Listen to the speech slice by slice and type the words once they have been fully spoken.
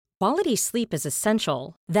Quality sleep is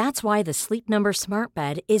essential. That's why the Sleep Number Smart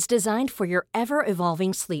Bed is designed for your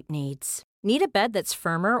ever-evolving sleep needs. Need a bed that's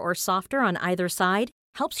firmer or softer on either side?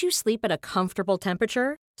 Helps you sleep at a comfortable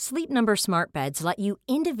temperature? Sleep Number Smart Beds let you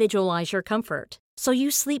individualize your comfort, so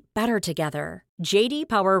you sleep better together. J.D.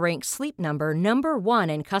 Power ranks Sleep Number number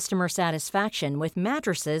 1 in customer satisfaction with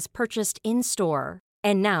mattresses purchased in-store.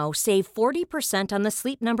 And now, save 40% on the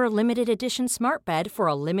Sleep Number Limited Edition Smart Bed for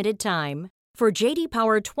a limited time. For J.D.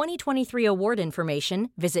 Power 2023 award information,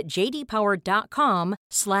 visit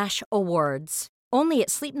jdpower.com/awards. Only at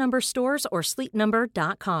Sleep Number stores or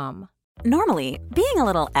sleepnumber.com. Normally, being a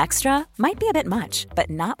little extra might be a bit much,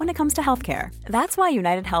 but not when it comes to healthcare. That's why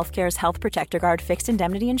United Healthcare's Health Protector Guard fixed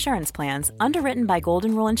indemnity insurance plans, underwritten by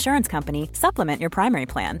Golden Rule Insurance Company, supplement your primary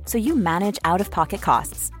plan so you manage out-of-pocket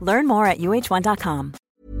costs. Learn more at uh1.com.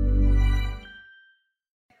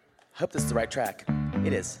 Hope this is the right track.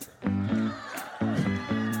 It is.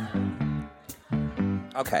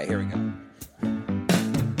 Okay, here we go.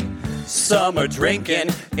 Summer drinking,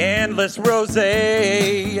 endless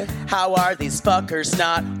rosé. How are these fuckers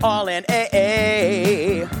not all in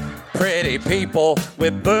AA? Pretty people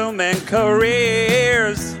with booming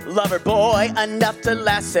careers. Lover boy enough to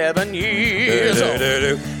last 7 years.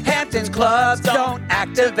 Hamptons clubs don't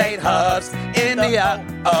activate hubs in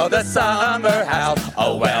the summer house.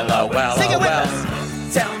 Oh well, oh well, Sing it oh with well.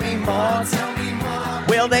 us. Tell me more.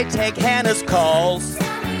 Will they take Hannah's calls?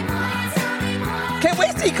 Can we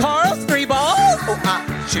see Carl's three balls?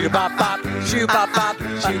 Shoo-bop-bop, shoo-bop-bop, shoo-bop-bop,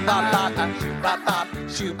 shoo-bop-bop, shoo-bop-bop,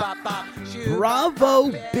 shoo-bop-bop.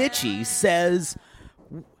 Bravo Bitchy says,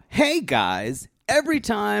 hey guys, every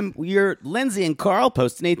time Lindsay and Carl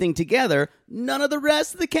post anything together, none of the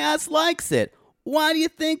rest of the cast likes it. Why do you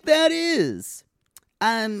think that is?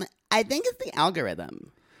 I think it's the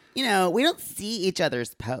algorithm. You know, we don't see each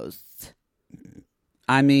other's posts.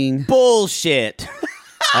 I mean... Bullshit.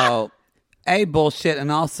 Bullshit,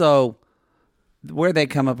 and also where they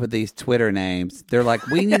come up with these Twitter names. They're like,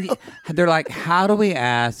 they're like, how do we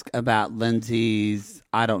ask about Lindsay's,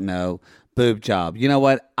 I don't know, boob job? You know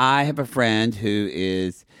what? I have a friend who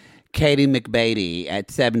is Katie McBeatty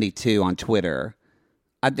at 72 on Twitter.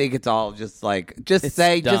 I think it's all just like, just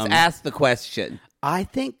ask the question. I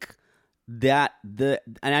think that and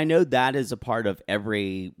I know that is a part of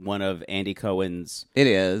every one of Andy Cohen's. It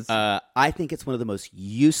is. I think it's one of the most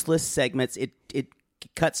useless segments. It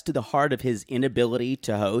cuts to the heart of his inability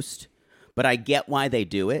to host, but I get why they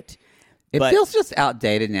do it. It feels just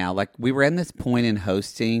outdated now. Like, we were in this point in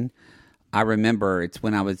hosting. I remember it's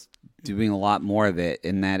when I was doing a lot more of it,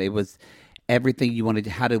 in that it was everything you wanted.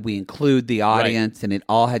 How did we include the audience? Right. And it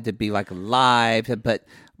all had to be like live. But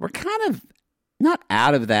we're kind of not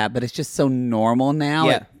out of that, but it's just so normal now.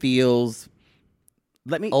 Yeah. It feels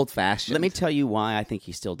old-fashioned. Let me tell you why I think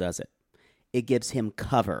he still does it. It gives him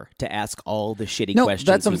cover to ask all the shitty questions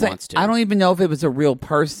that's what he wants to. I don't even know if it was a real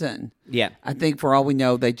person. Yeah. I think for all we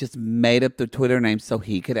know, they just made up the Twitter name so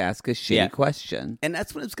he could ask a shitty question. And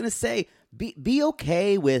that's what I was going to say. Be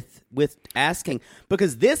okay with asking,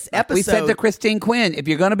 because this episode... We said to Christine Quinn, if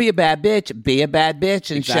you're going to be a bad bitch, be a bad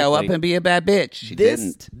bitch and show up and be a bad bitch. She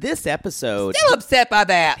didn't. This episode... Still upset by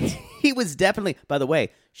that. He was definitely... By the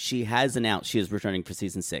way, she has announced she is returning for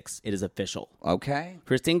season 6. It is official. Okay.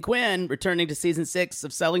 Christine Quinn returning to season 6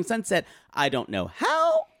 of Selling Sunset. I don't know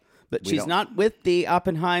how, but she's not with the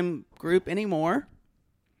Oppenheim group anymore.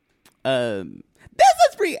 This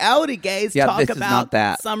is Reality Gaze. Yeah, talk this about is not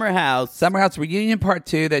that. Summer House. Summer House reunion part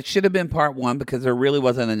 2. That should have been part 1 because there really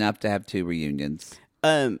wasn't enough to have 2 reunions.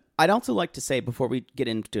 I'd also like to say, before we get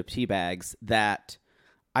into tea bags, that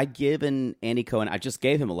I'd given Andy Cohen, I just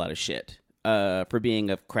gave him a lot of shit for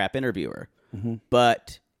being a crap interviewer. Mm-hmm.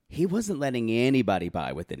 But he wasn't letting anybody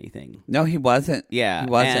by with anything. No, he wasn't. Yeah. He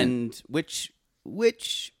wasn't. And which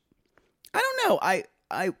I don't know.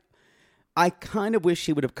 I kind of wish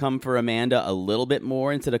he would have come for Amanda a little bit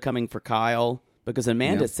more instead of coming for Kyle, because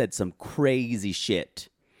Amanda said some crazy shit.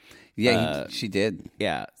 Yeah, she did.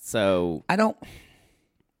 Yeah, so...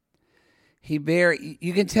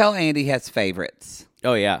 You can tell Andy has favorites.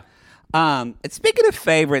 Oh, yeah. And speaking of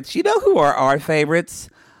favorites, you know who are our favorites?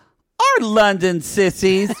 Our London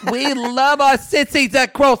sissies. We love our sissies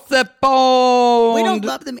across the board. We don't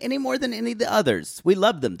love them any more than any of the others. We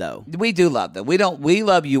love them, though. We do love them. We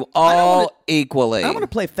love you all equally. I don't want to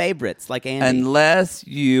play favorites like Andy. Unless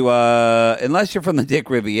you're from the Dick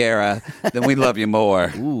Riviera, then we love you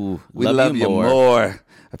more. Ooh, we love you more.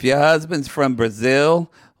 If your husband's from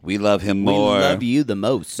Brazil, we love him more. We love you the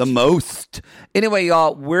most. The most. Anyway,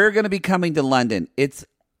 y'all, we're going to be coming to London. It's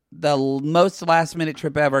the most last-minute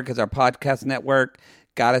trip ever because our podcast network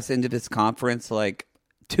got us into this conference like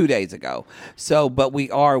 2 days ago. So, but we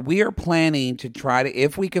are planning to try to,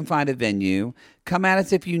 if we can find a venue, come at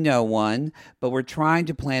us if you know one, but we're trying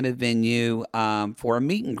to plan a venue for a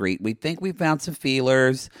meet and greet. We think we found some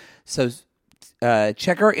feelers. So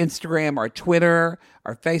check our Instagram, our Twitter,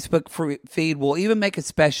 our Facebook feed. We'll even make a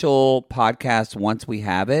special podcast once we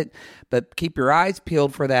have it. But keep your eyes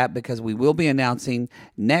peeled for that, because we will be announcing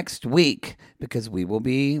next week, because we will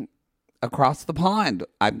be across the pond.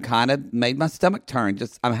 I'm kind of made my stomach turn.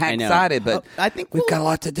 I'm excited, but I think we've got a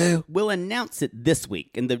lot to do. We'll announce it this week,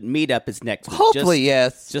 and the meetup is next week. Hopefully,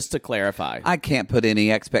 yes. Just to clarify. I can't put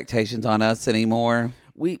any expectations on us anymore.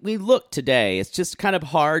 We looked today. It's just kind of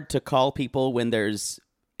hard to call people when there's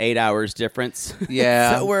 8 hours difference.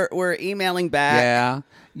 Yeah. So we're emailing back. Yeah.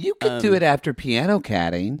 You could do it after piano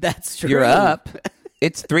catting. That's true. You're up.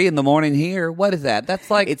 It's 3 a.m. here. What is that? That's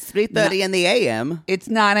like It's 3:30 in the a.m. It's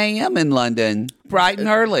 9 a.m. in London. Bright and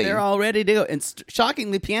early. They're all ready to go. And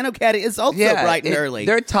shockingly, Piano Cat is also bright and early.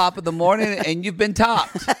 They're top of the morning, and you've been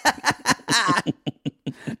topped.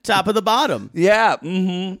 Top of the bottom. Yeah.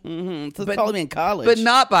 Mm-hmm. So they called me in college. But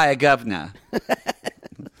not by a governor.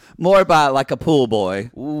 More by like a pool boy.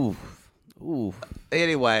 Ooh.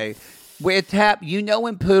 Anyway, we're tapped. You know,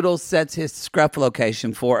 when Poodle sets his scruff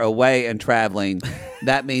location for away and traveling,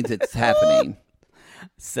 that means it's happening.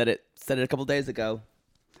 Said it a couple days ago.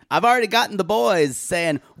 I've already gotten the boys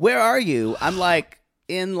saying, "Where are you?" I'm like,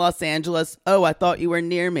 in Los Angeles. Oh, I thought you were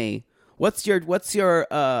near me. What's your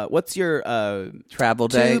travel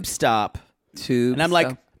date? tube stop? Tube. And I'm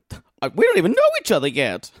like, we don't even know each other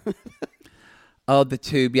yet. Oh, the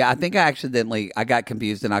tube. Yeah, I think I got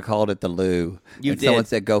confused and I called it the loo. You and did. Someone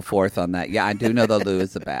said, go forth on that. Yeah, I do know the loo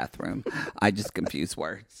is the bathroom. I just confuse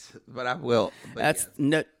words. But I will. But That's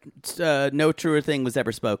no truer thing was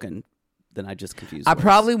ever spoken than I just confused I words.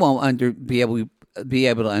 probably won't be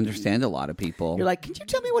able to understand a lot of people. You're like, can you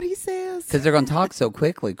tell me what he says? Because they're going to talk so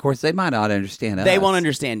quickly. Of course, they might not understand us. They won't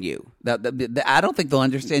understand you. I don't think they'll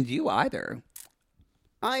understand you either.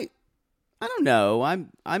 I don't know.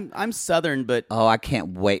 I'm Southern, but Oh, I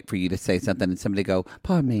can't wait for you to say something and somebody go,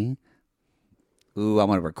 pardon me. Ooh, I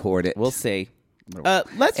want to record it. we'll see.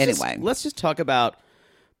 Anyway. Let's just talk about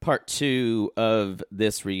part 2 of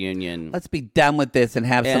this reunion. Let's be done with this and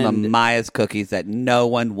have some of And- Maya's cookies that no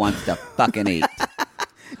one wants to fucking eat.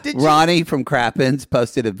 Ronnie from Crappens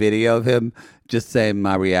posted a video of him just saying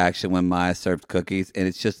my reaction when Maya served cookies, and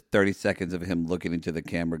it's just 30 seconds of him looking into the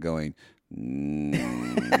camera going,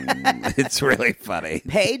 It's really funny.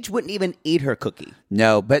 Paige wouldn't even eat her cookie.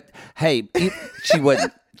 No, but hey, she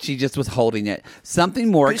wouldn't. She just was holding it. Something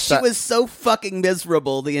more She was so fucking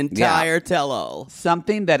miserable the entire tell-all.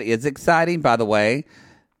 Something that is exciting, by the way.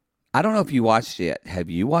 I don't know if you watched it yet. Have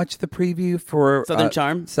you watched the preview for Southern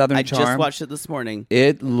Charm? Southern I Charm? just watched it this morning.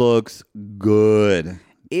 It looks good.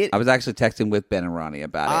 I was actually texting with Ben and Ronnie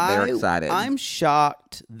about it. They're excited. I'm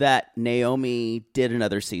shocked that Naomi did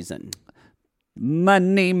another season.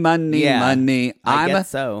 Money. Yeah, I'm I guess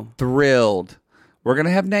so. thrilled. We're going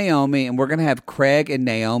to have Naomi, and we're going to have Craig and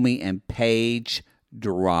Naomi and Paige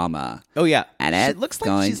drama. Oh, yeah. And it it's looks like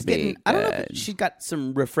going she's to be getting, I don't know if good. she got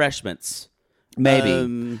some refreshments.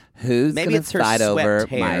 Maybe. Who's maybe going it's to her fight swept over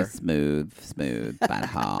hair. my smooth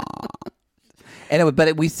but Anyway,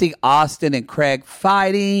 but we see Austin and Craig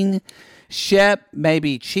fighting. Shep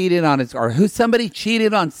maybe cheated on somebody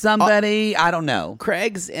cheated on somebody. I don't know.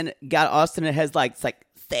 Craig's and got Austin and has like, it's like,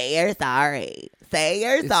 say you're sorry. Say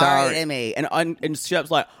you're sorry to me. And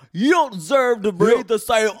Shep's like, you don't deserve to breathe the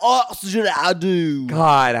same oxygen I do.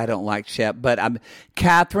 God, I don't like Shep, but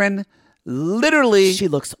Catherine. Literally, She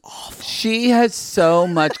looks awful. She has so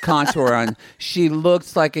much contour on. She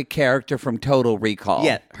looks like a character from Total Recall.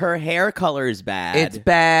 Yeah, her hair color is bad. It's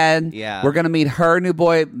bad. Yeah. We're going to meet her new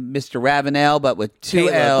boy, Mr. Ravenel, but with 2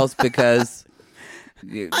 Caleb. L's because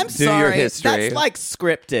I'm do sorry. your history. That's like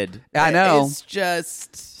scripted. I know. It's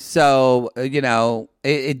just... So, they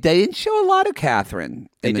didn't show a lot of Catherine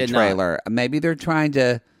in the did not. trailer. Maybe they're just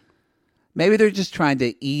trying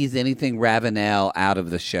to ease anything Ravenel out of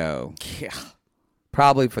the show. Yeah.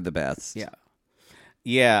 Probably for the best.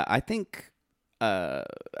 Yeah, I think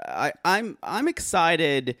I'm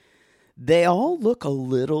excited. They all look a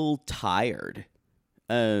little tired.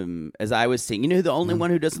 As I was seeing, who the only one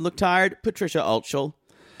who doesn't look tired? Patricia Altschul,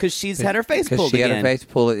 because she's had her face pulled she again. had her face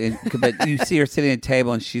pulled. But you see her sitting at a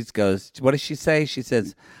table, and she goes, "What does she say?" She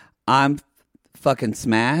says, "I'm fucking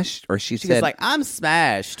smashed," or she She's said, like, "I'm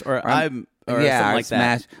smashed," or something like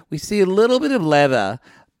smashed. that. We see a little bit of Leva,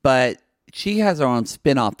 but she has her own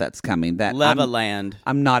spinoff that's coming. That Levaland.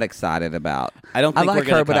 I'm not excited about. I don't think I like we're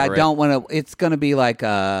gonna her, but I cover it. don't want to. It's going to be like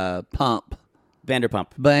a Pump.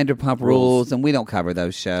 Vanderpump Rules, and we don't cover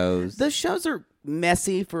those shows. Those shows are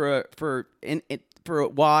messy for a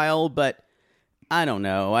while, but I don't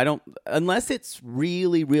know. I don't unless it's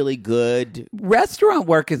really, really good. Restaurant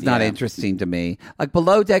work is not interesting to me. Like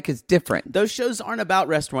Below Deck is different. Those shows aren't about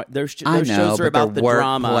restaurant. Those I know, shows are about the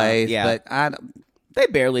drama. Yeah, but they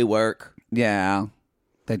barely work. Yeah,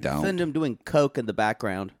 they don't. Send them doing coke in the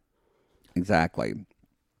background. Exactly.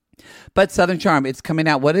 But Southern Charm, it's coming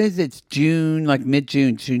out. What is it? It's June, like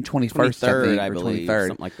mid-June, June 21st, I believe, 23rd.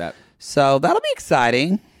 something like that. So that'll be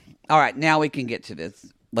exciting. All right, now we can get to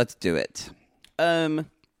this. Let's do it. Let's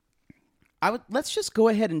just go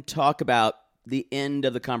ahead and talk about the end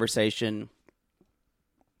of the conversation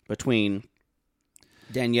between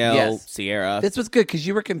Danielle, Sierra. This was good because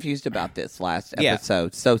you were confused about this last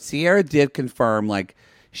episode. So Sierra did confirm, like,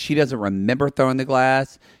 she doesn't remember throwing the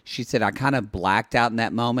glass. She said, I kind of blacked out in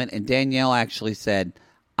that moment. And Danielle actually said,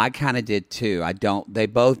 I kind of did too. They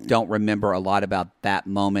both don't remember a lot about that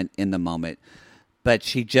moment in the moment. But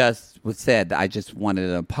she just said, I just wanted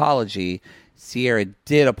an apology. Sierra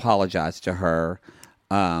did apologize to her.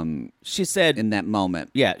 She said in that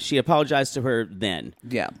moment. Yeah, she apologized to her then.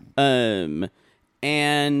 Yeah. And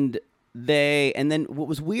then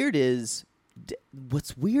what's weird is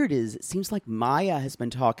it seems like Maya has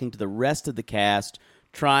been talking to the rest of the cast,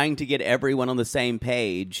 trying to get everyone on the same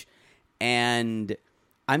page. And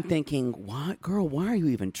I'm thinking, what, girl, why are you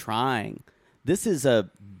even trying? This is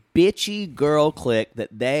a bitchy girl clique that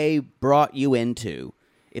they brought you into.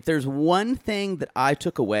 If there's one thing that I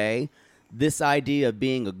took away, this idea of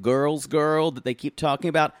being a girl's girl that they keep talking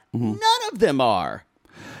about, none of them are.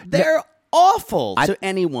 They're awful to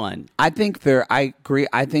anyone. I agree.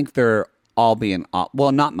 I think they're all being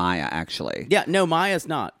well, not Maya actually. Yeah, no, Maya's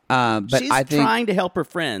not. But she's I think, trying to help her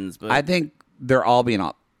friends. But I think they're all being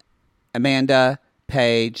Amanda,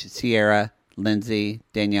 Paige, Sierra, Lindsay,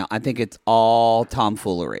 Danielle. I think it's all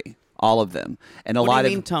tomfoolery, all of them, and a what lot do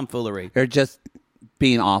you of mean tomfoolery. They're just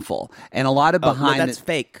being awful, and a lot of behind. No, that's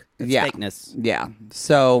fake. That's fakeness. Yeah.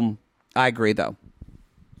 So I agree, though.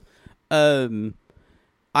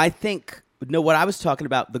 I think what I was talking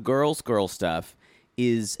about, the girl stuff,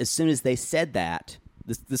 is as soon as they said that,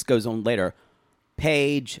 this goes on later,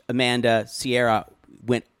 Paige, Amanda, Sierra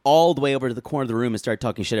went all the way over to the corner of the room and started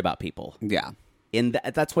talking shit about people. Yeah. And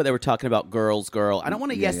that's why they were talking about girl. I don't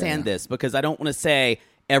want to and this because I don't want to say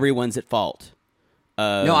everyone's at fault.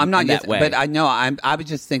 No, I'm not that way. But I know I would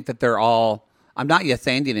just think that they're all. I'm not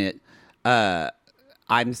yes-anding it.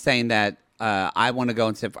 I'm saying that I want to go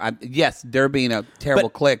and say yes, they're being a terrible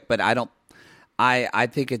clique, but I don't. I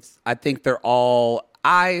think they're all.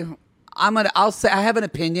 I'll say I have an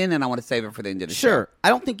opinion, and I want to save it for the end of the show. Sure, I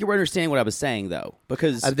don't think you were understanding what I was saying though,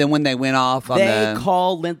 because then when they went off,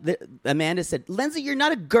 Amanda said, "Lindsay, you're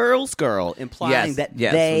not a girl's girl," implying that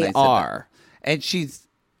they are, and she's.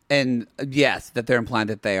 And yes, that they're implying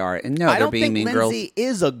that they are. And no, I they're don't being think mean Lindsay girls.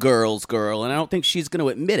 is a girl's girl, and I don't think she's going to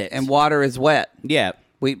admit it. And water is wet. Yeah,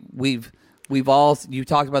 we've all. You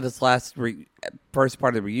talked about this last first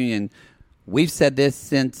part of the reunion. We've said this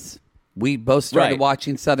since we both started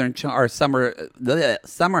watching Summer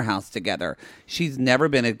House together. She's never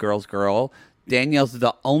been a girl's girl. Danielle's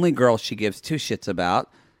the only girl she gives two shits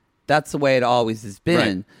about. That's the way it always has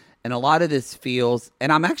been. Right. And a lot of this feels,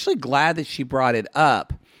 and I'm actually glad that she brought it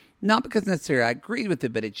up. Not because necessarily I agreed with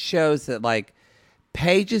it, but it shows that, like,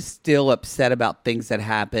 Paige is still upset about things that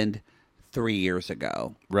happened 3 years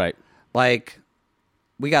ago. Right. Like,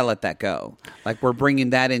 we got to let that go. Like, we're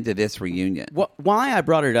bringing that into this reunion. Why I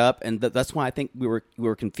brought it up, and that's why I think we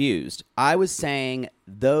were confused. I was saying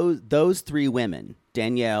those three women,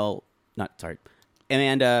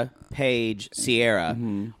 Amanda, Paige, Sierra,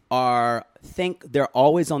 they're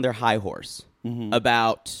always on their high horse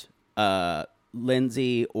about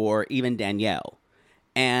Lindsay or even Danielle,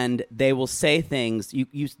 and they will say things.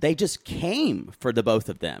 They just came for the both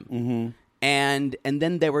of them, and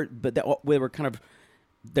then they were kind of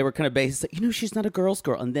basically, she's not a girl's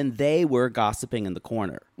girl, and then they were gossiping in the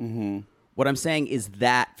corner. What I'm saying is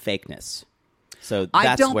that fakeness. So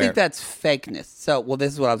I don't think that's fakeness. So,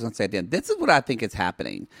 this is what I was going to say at the end. This is what I think is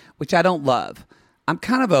happening, which I don't love. I'm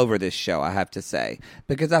kind of over this show, I have to say,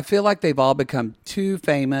 because I feel like they've all become too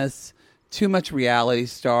famous. Too much reality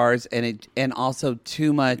stars, and also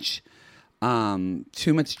too much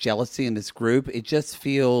jealousy in this group. It just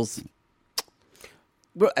feels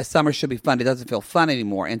summer should be fun. It doesn't feel fun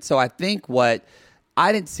anymore. And so I think what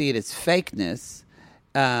I didn't see it as fakeness,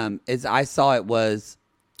 is I saw it was,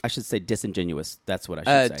 I should say, disingenuous. That's what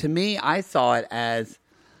I should say. To me, I saw it as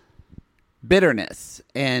bitterness.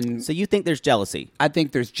 And so you think there's jealousy? I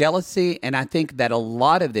think there's jealousy, and I think that a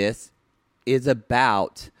lot of this is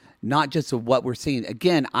about not just what we're seeing.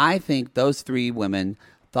 Again, I think those three women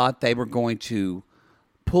thought they were going to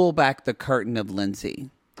pull back the curtain of Lindsay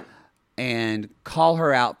and call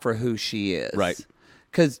her out for who she is. Right.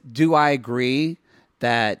 Because do I agree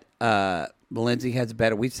that Lindsay has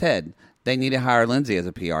better... We said they need to hire Lindsay as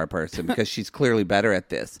a PR person because she's clearly better at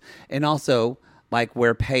this. And also, like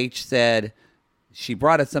where Paige said, she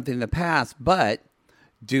brought us something in the past, but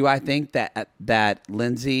do I think that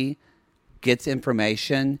Lindsay gets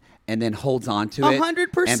information and then holds on to it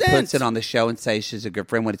 100%. and puts it on the show and says she's a good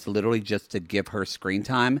friend when it's literally just to give her screen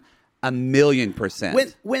time?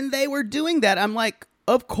 1,000,000%. When they were doing that, I'm like,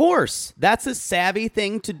 of course, that's a savvy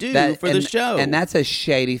thing to do the show, and that's a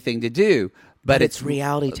shady thing to do. But it's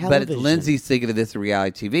reality television. But Lindsay's thinking of this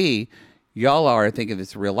reality TV. Y'all are thinking of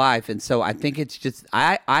this real life, and so I think it's just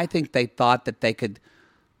I think they thought that they could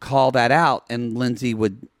call that out, and Lindsay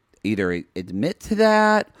would either admit to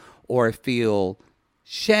that or feel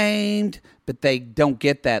shamed, but they don't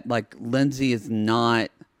get that. Like, Lindsay is not,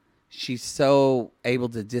 she's so able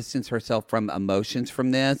to distance herself from emotions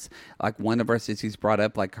from this. Like, one of our sissies brought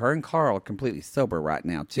up, like, her and Carl are completely sober right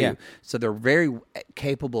now, too. Yeah. So they're very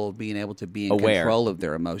capable of being able to be in Aware. control of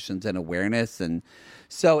their emotions and awareness. And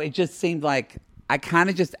so it just seemed like, I kind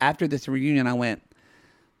of just, after this reunion, I went,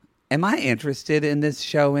 am I interested in this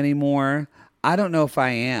show anymore? I don't know if I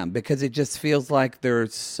am, because it just feels like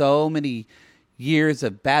there's so many years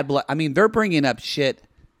of bad blood. I mean, they're bringing up shit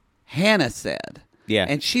Hannah said. Yeah.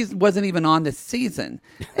 And she wasn't even on this season.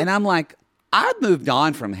 And I'm like, I've moved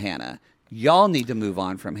on from Hannah. Y'all need to move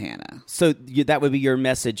on from Hannah. So that would be your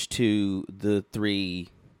message to the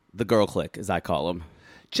girl clique, as I call them.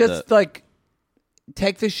 Just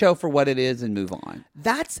take the show for what it is and move on.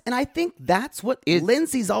 And I think that's what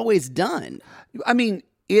Lindsay's always done. I mean,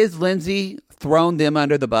 is Lindsay thrown them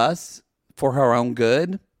under the bus for her own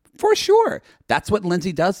good? For sure. That's what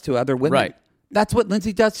Lindsay does to other women. Right. That's what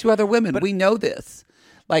Lindsay does to other women. We know this.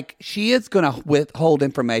 Like, she is going to withhold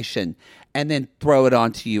information and then throw it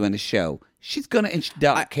onto you in the show. She's going to, and she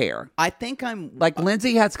don't care. I think I'm... Like,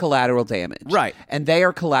 Lindsay has collateral damage. Right. And they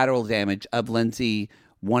are collateral damage of Lindsay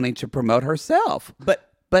wanting to promote herself.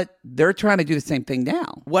 But they're trying to do the same thing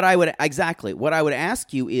now. What I would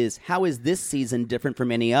ask you is, how is this season different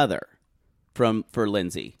from any other for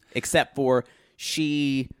Lindsay? Except for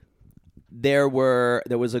there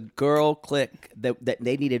was a girl clique that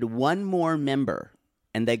they needed one more member,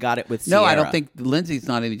 and they got it with Sierra. No, I don't think Lindsay's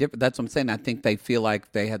not any different. That's what I'm saying. I think they feel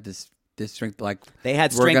like they had this strength, like they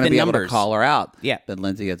had we're strength going to in be able numbers. to call her out. Yeah. But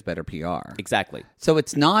Lindsay has better PR. Exactly. So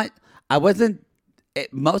it's not.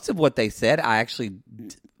 Most of what they said, I actually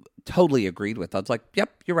totally agreed with. I was like,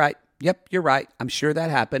 "Yep, you're right. Yep, you're right. I'm sure that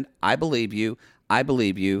happened. I believe you.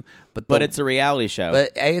 But it's a reality show.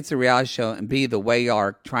 But A, it's a reality show, and B, the way you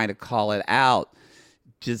are trying to call it out,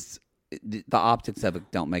 just the optics of it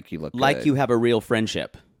don't make you look like good. you have a real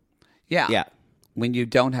friendship. Yeah. Yeah. When you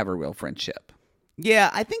don't have a real friendship. Yeah,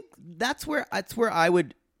 I think that's where I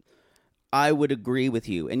would agree with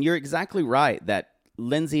you. And you're exactly right that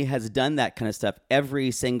Lindsay has done that kind of stuff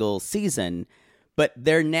every single season, but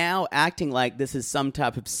they're now acting like this is some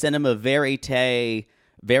type of cinema verite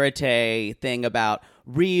thing about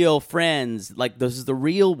real friends, like this is the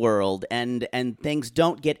real world, and things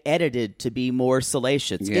don't get edited to be more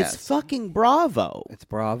salacious. Yes. It's fucking Bravo. It's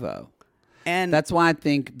Bravo. And that's why I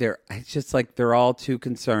think it's just like they're all too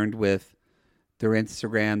concerned with their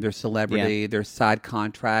Instagram, their celebrity, their side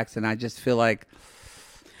contracts, and I just feel like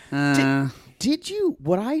Did you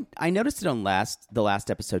I noticed it on the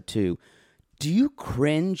last episode too. Do you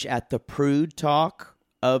cringe at the prude talk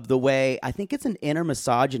of the way, I think it's an inner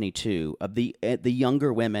misogyny too, of the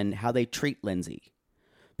younger women, how they treat Lindsay?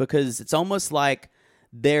 Because it's almost like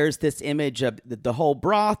there's this image of the whole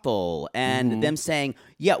brothel and them saying,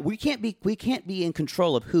 "Yeah, we can't be in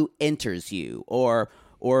control of who enters you or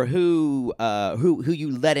who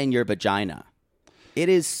you let in your vagina." It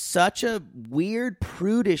is such a weird,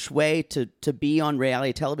 prudish way to be on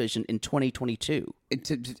reality television in 2022.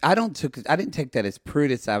 I didn't take that as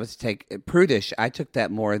prudish. Prudish. I took that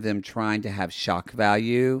more of them trying to have shock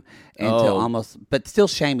value and to almost, but still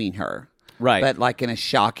shaming her. Right. But like in a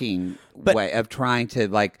shocking way of trying to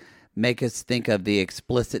like make us think of the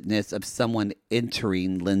explicitness of someone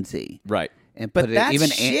entering Lindsay. Right. And but that's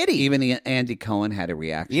shitty. Even Andy Cohen had a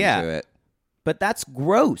reaction to it. But that's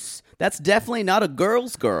gross. That's definitely not a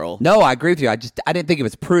girl's girl. No, I agree with you. I didn't think it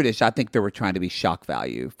was prudish. I think they were trying to be shock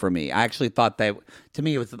value for me. I actually thought to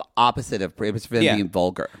me, it was the opposite of, it was for them being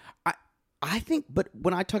vulgar. I think, but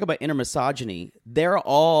when I talk about inner misogyny, they're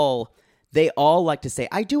all they all like to say,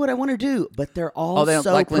 I do what I want to do, but they're all they don't,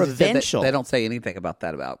 so like Lindsay said, provincial. they don't say anything about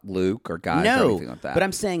that about Luke or guys or No, anything like that. but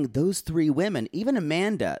I'm saying those three women, even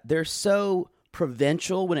Amanda, they're so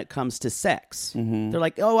provincial when it comes to sex. They're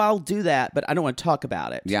like, oh, I'll do that, but I don't want to talk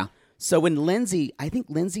about it. Yeah. So when Lindsay, I think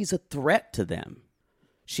Lindsay's a threat to them.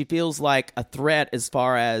 She feels like a threat as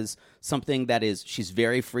far as something that is, she's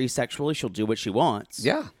very free sexually. She'll do what she wants.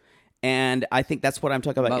 Yeah. And I think that's what I'm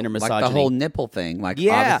talking about, inner misogyny. Like the whole nipple thing. Like,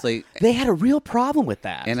 yeah, obviously. they had a real problem with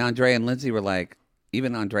that. And Andrea and Lindsay were like,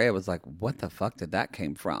 even Andrea was like, what the fuck did that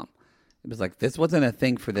came from? It was like, this wasn't a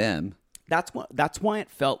thing for them. That's why it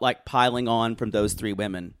felt like piling on from those three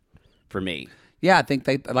women for me. Yeah, I think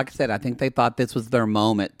like I said, I think they thought this was their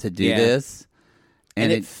moment to do this.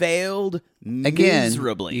 And it failed again,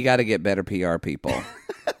 miserably. You got to get better PR people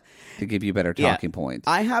to give you better talking points.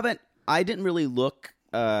 I didn't really look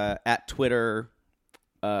at Twitter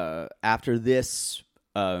after this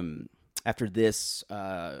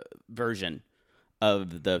version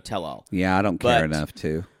of the tell-all. Yeah, I don't care enough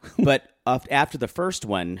to. But after the first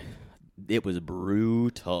one, it was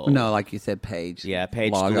brutal. No, like you said, Paige. Yeah,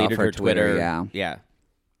 Paige logged deleted off her Twitter. Yeah.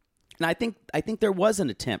 And I think there was an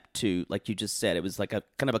attempt to, like you just said, it was like a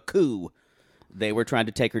kind of a coup. They were trying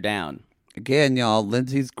to take her down. Again, y'all,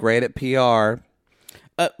 Lindsay's great at PR.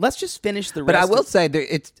 Let's just finish the rest. But I will say,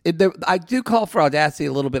 I do call for audacity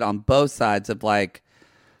a little bit on both sides of like,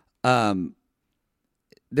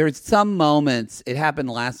 there's some moments, it happened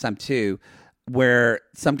last time too, where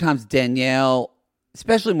sometimes Danielle,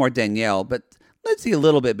 especially more Danielle, but Lindsay a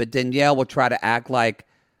little bit, but Danielle will try to act like,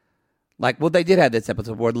 well, they did have this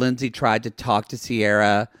episode where Lindsay tried to talk to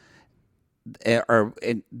Sierra,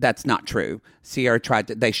 and that's not true. Sierra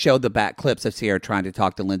they showed the back clips of Sierra trying to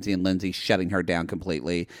talk to Lindsay and Lindsay shutting her down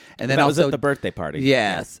completely. And then that also was at the birthday party.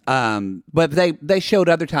 Yes. Yeah. But they showed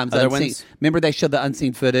other times. Other unseen. ones? Remember they showed the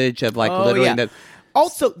unseen footage of literally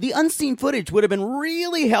Also, the unseen footage would have been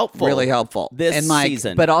really helpful. Really helpful. This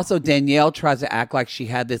season. But also Danielle tries to act like she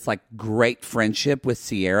had this great friendship with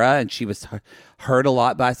Sierra and she was hurt a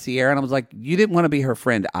lot by Sierra. And I was like, you didn't want to be her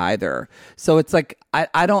friend either. So it's like,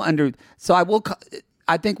 I don't so I will,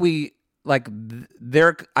 I think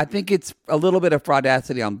I think it's a little bit of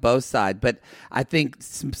fraudacity on both sides, but I think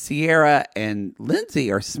Sierra and Lindsay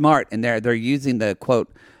are smart and they're using the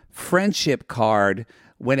quote friendship card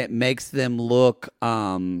when it makes them look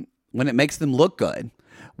good.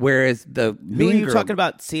 Whereas who are you talking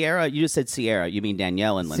about? Sierra? You just said Sierra. You mean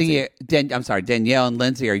Danielle and Lindsay? I'm sorry. Danielle and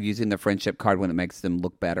Lindsay are using the friendship card when it makes them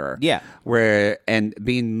look better. Yeah. And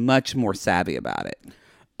being much more savvy about it.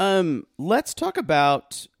 Let's talk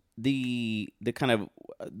about the kind of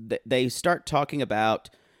they start talking about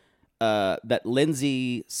that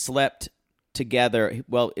Lindsay slept together.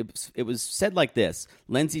 Well, it was said like this: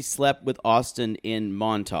 Lindsay slept with Austin in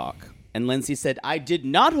Montauk, and Lindsay said, "I did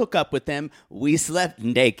not hook up with them. We slept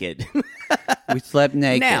naked." We slept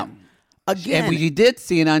naked. Now, again, and we did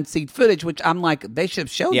see an unseen footage, which I'm like, they should have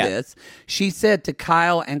showed this. She said to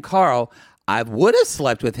Kyle and Carl, "I would have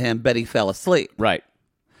slept with him, but he fell asleep." Right.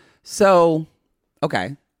 So,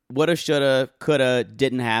 okay. Woulda, shoulda, coulda,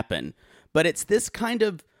 didn't happen. But it's this kind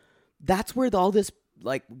of, that's where all this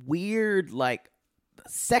weird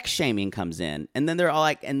sex shaming comes in. And then they're all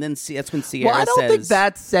and then that's when Sierra says. Well, I don't think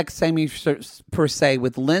that's sex shaming per se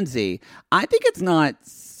with Lindsay. I think it's not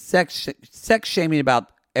sex shaming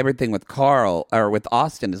about everything with Carl or with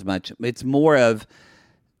Austin as much. It's more of,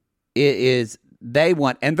 it is, they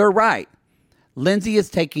want, and they're right. Lindsay is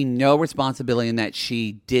taking no responsibility in that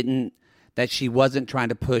she wasn't trying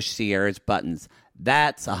to push Sierra's buttons.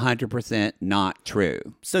 That's 100% not true.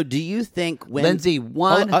 So do you think when Lindsay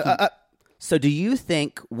won? So do you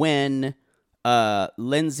think when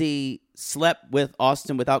Lindsay slept with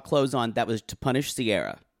Austin without clothes on, that was to punish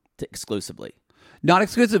Sierra exclusively? Not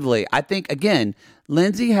exclusively. I think, again,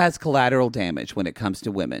 Lindsay has collateral damage when it comes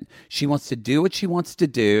to women. She wants to do what she wants to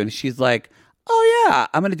do, and she's like, oh, yeah,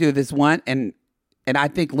 I'm going to do this one. And I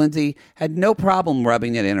think Lindsay had no problem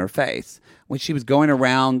rubbing it in her face when she was going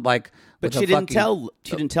around But she didn't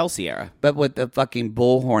tell Sierra. But with the fucking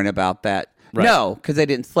bullhorn about that. Right. No, because they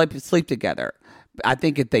didn't sleep together. I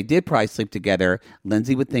think if they did probably sleep together,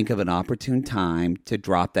 Lindsay would think of an opportune time to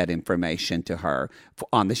drop that information to her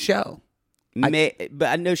on the show. But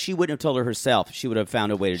I know she wouldn't have told her herself. She would have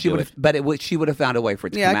found a way to do it. But she would have found a way for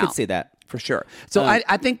it to come out. Yeah, I could see that. For sure. So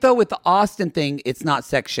I think, though, with the Austin thing, it's not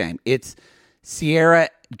sex shame. It's Sierra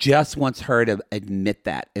just wants her to admit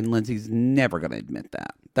that, and Lindsay's never going to admit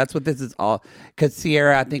that. That's what this is all. Because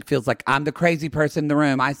Sierra, I think, feels like I'm the crazy person in the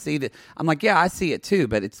room. I see that. I'm like, yeah, I see it too,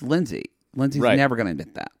 but it's Lindsay. Lindsay's never going to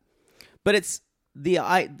admit that. But it's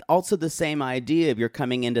also the same idea of you're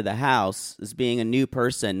coming into the house as being a new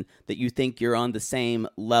person that you think you're on the same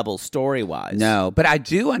level story-wise. No, but I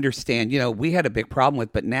do understand, we had a big problem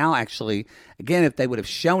with, but now actually, again, if they would have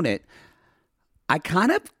shown it, I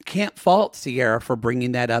kind of can't fault Ciara for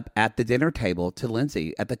bringing that up at the dinner table to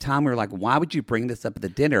Lindsay. At the time, we were like, why would you bring this up at the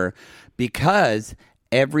dinner? Because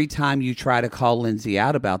every time you try to call Lindsay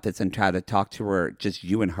out about this and try to talk to her, just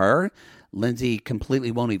you and her, Lindsay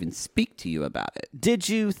completely won't even speak to you about it. Did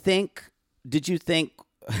you think,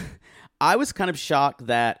 I was kind of shocked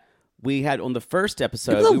that we had on the first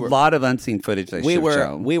episode. There's a lot of unseen footage they should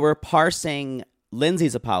show. We were parsing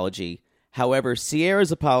Lindsay's apology. However,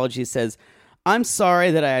 Ciara's apology says, I'm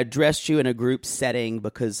sorry that I addressed you in a group setting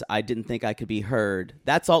because I didn't think I could be heard.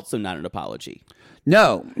 That's also not an apology.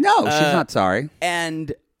 No, she's not sorry.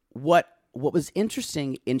 And what was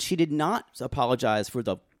interesting, and she did not apologize for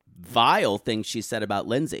the vile thing she said about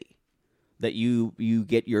Lindsay, that you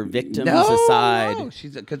get your victims aside. No,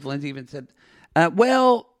 because Lindsay even said,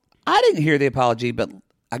 well, I didn't hear the apology, but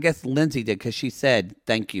I guess Lindsay did because she said,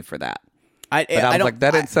 thank you for that. I was like,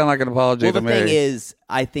 that didn't sound like an apology to me. Well, the thing is,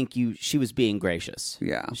 I think she was being gracious.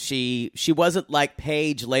 Yeah. She wasn't like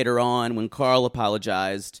Paige later on when Carl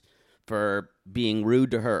apologized for being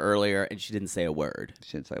rude to her earlier, and she didn't say a word.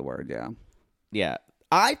 She didn't say a word, yeah. Yeah.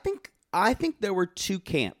 I think there were two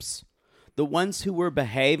camps. The ones who were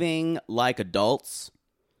behaving like adults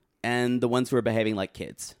and the ones who were behaving like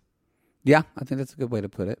kids. Yeah, I think that's a good way to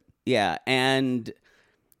put it. Yeah, and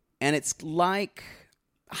it's like,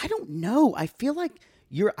 I don't know. I feel like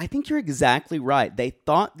I think you're exactly right. They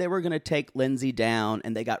thought they were going to take Lindsay down,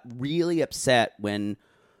 and they got really upset when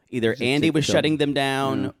either Andy was shutting them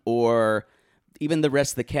down or even the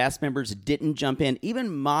rest of the cast members didn't jump in.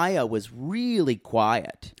 Even Maya was really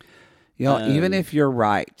quiet. Even if you're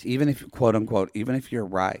right, even if, quote unquote, even if you're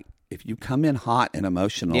right, if you come in hot and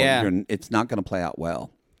emotional, it's not going to play out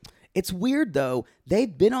well. It's weird, though.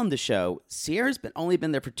 They've been on the show. Ciara's only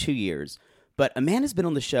been there for 2 years. But Amanda's been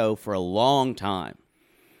on the show for a long time.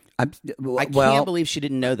 I can't believe she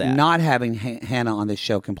didn't know that. Not having Hannah on the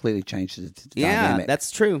show completely changes its dynamic. Yeah,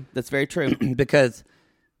 that's true. That's very true. Because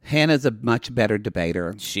Hannah's a much better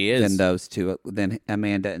debater. She is. Than those two, than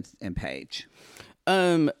Amanda and Paige.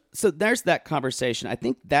 So there's that conversation. I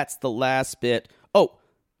think that's the last bit. Oh,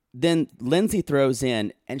 then Lindsay throws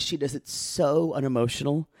in, and she does it so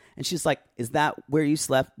unemotional. And she's like, is that where you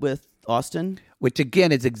slept with Austin? Which,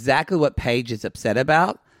 again, is exactly what Paige is upset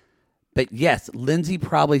about. But, yes,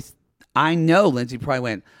 I know Lindsay probably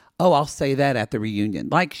went, oh, I'll say that at the reunion.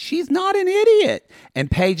 Like, she's not an idiot.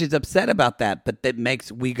 And Paige is upset about that. But that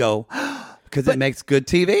makes we go, because it makes good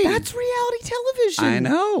TV. That's reality television. I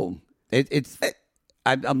know.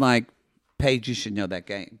 I'm like, Paige, you should know that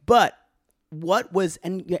game. But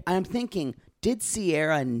and I'm thinking, did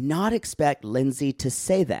Ciara not expect Lindsay to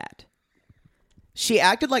say that? She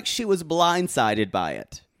acted like she was blindsided by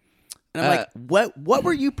it. And I'm like, what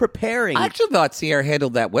were you preparing? I actually thought Ciara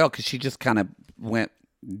handled that well because she just kind of went,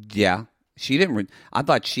 yeah. She didn't. I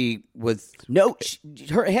thought she was. No,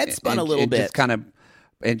 her head spun a little bit. Just kind of,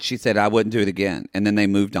 and she said, I wouldn't do it again. And then they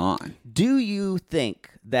moved on. Do you think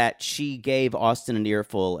that she gave Austin an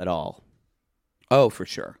earful at all? Oh, for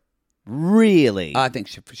sure. Really? I think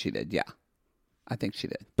she did, yeah. I think she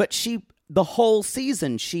did. But the whole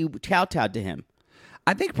season, she kowtowed to him.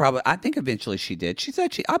 I think eventually she did.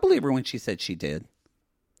 I believe her when she said she did.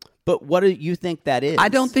 But what do you think that is? I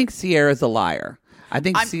don't think Ciara's a liar. I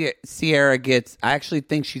think Ciara I actually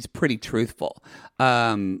think she's pretty truthful.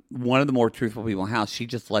 One of the more truthful people in the house. She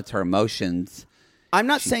just lets her emotions. I'm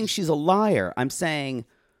not saying she's a liar. I'm saying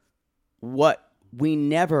we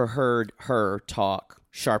never heard her talk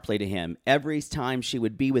sharply to him. Every time she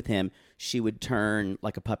would be with him, she would turn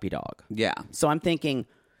like a puppy dog. Yeah. So I'm thinking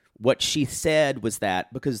what she said was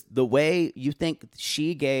that, because the way you think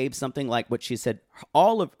she gave something like what she said,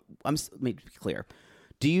 let me be clear.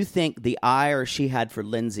 Do you think the ire she had for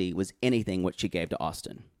Lindsay was anything what she gave to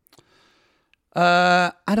Austin?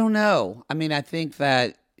 I don't know. I mean, I think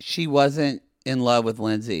that she wasn't in love with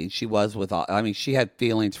Lindsay. She was she had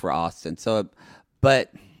feelings for Austin. So,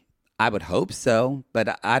 but I would hope so.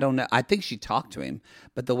 But I don't know. I think she talked to him.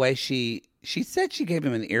 But the way she said she gave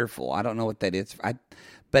him an earful. I don't know what that is.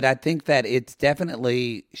 But I think that it's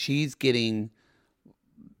definitely, she's getting,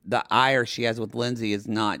 the ire she has with Lindsay is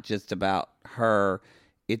not just about her.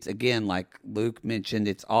 It's, again, like Luke mentioned,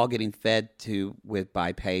 it's all getting fed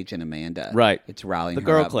by Paige and Amanda. Right. It's rallying the her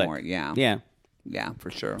girl up clique. more. Yeah. Yeah. Yeah, for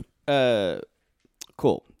sure.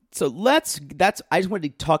 Cool. So I just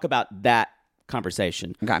wanted to talk about that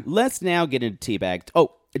conversation. Okay. Let's now get into Teabag.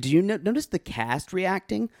 Oh, did you notice the cast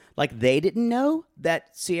reacting? Like they didn't know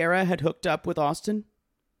that Sierra had hooked up with Austin?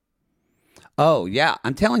 Oh, yeah.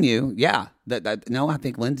 I'm telling you. Yeah. No, I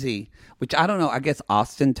think Lindsay, which I don't know. I guess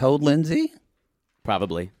Austin told Lindsay.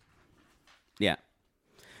 Probably. Yeah.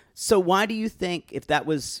 So why do you think if that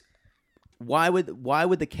was... Why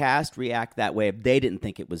would the cast react that way if they didn't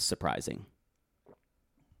think it was surprising?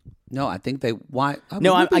 No, I think they... Why?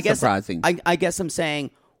 No, I guess... Surprising. I guess I'm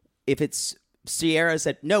saying if it's... Sierra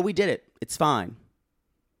said, no, we did it. It's fine.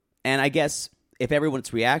 And I guess if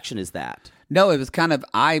everyone's reaction is that. No, it was kind of...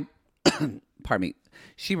 Pardon me.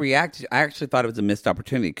 She reacted. I actually thought it was a missed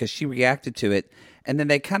opportunity because she reacted to it. And then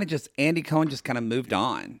they kind of just... Andy Cohen just kind of moved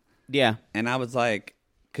on. Yeah. And I was like...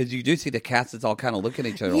 Because you do see the cast is all kind of looking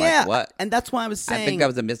at each other like, what? And that's why I was saying... I think that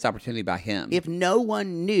was a missed opportunity by him. If no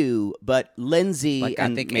one knew but Lindsay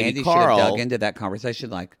and I think maybe Andy Carl... should have dug into that conversation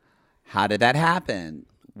like, how did that happen?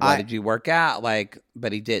 What did you work out?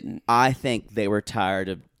 But he didn't. I think they were tired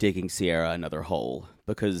of digging Sierra another hole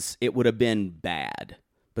because it would have been bad.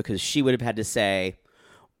 Because she would have had to say,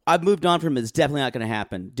 I've moved on from it. It's definitely not going to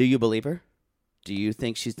happen. Do you believe her? Do you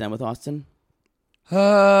think she's done with Austin?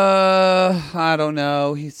 I don't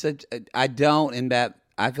know. He said, I don't, in that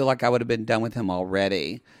I feel like I would have been done with him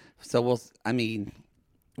already. So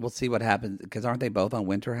we'll see what happens. Because aren't they both on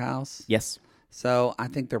Winter House? Yes. So I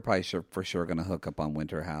think they're probably for sure going to hook up on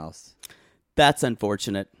Winter House. That's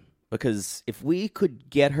unfortunate because if we could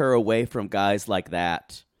get her away from guys like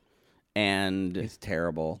that, and it's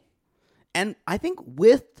terrible. And I think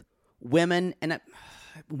with women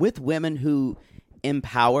who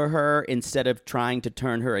empower her instead of trying to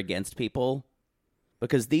turn her against people,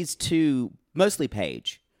 because these two, mostly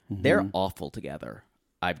Paige, they're awful together.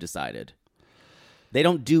 I've decided they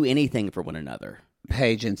don't do anything for one another.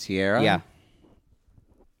 Paige and Sierra, yeah.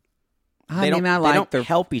 They don't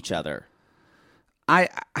help each other. I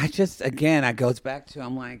just, again, it goes back to,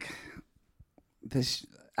 I'm like, this.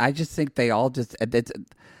 I just think they all just, I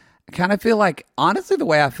kind of feel like, honestly, the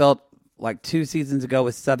way I felt like 2 seasons ago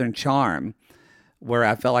with Southern Charm, where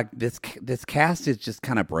I felt like this cast is just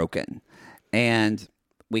kind of broken. And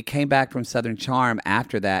we came back from Southern Charm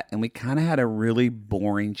after that, and we kind of had a really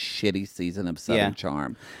boring, shitty season of Southern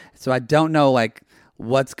Charm. So I don't know,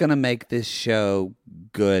 what's going to make this show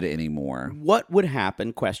good anymore. What would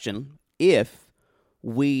happen, question, if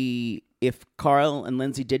Carl and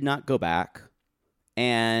Lindsay did not go back,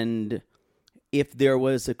 and if there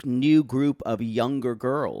was a new group of younger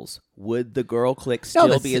girls, would the girl clique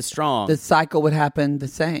still be as strong? The cycle would happen the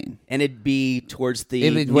same. And it'd be towards the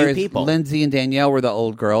new whereas people. Lindsay and Danielle were the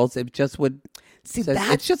old girls. It just would... See,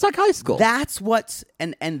 it's just like high school. That's what's...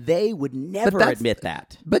 And they would never admit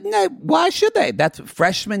that. But no, why should they?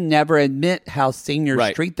 Freshmen never admit how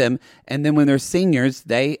seniors treat them. And then when they're seniors,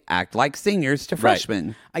 they act like seniors to freshmen.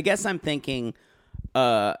 Right. I guess I'm thinking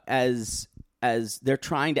as they're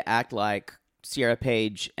trying to act like Sierra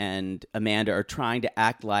Paige and Amanda are trying to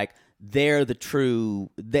act like they're the true...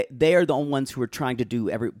 They are the only ones who are trying to do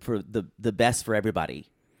the best for everybody.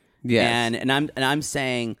 Yes. And I'm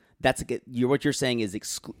saying... what you're saying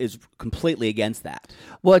is completely against that.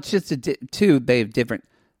 Well, it's just they have different.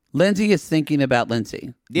 Lindsay is thinking about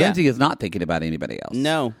Lindsay. Yeah. Lindsay is not thinking about anybody else.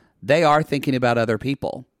 No, they are thinking about other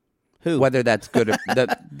people. Who? Whether that's good, or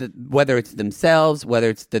whether it's themselves, whether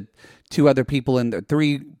it's the 2 other people in the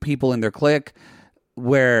 3 people in their clique,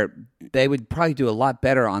 where they would probably do a lot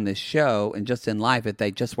better on this show and just in life if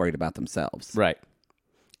they just worried about themselves. Right.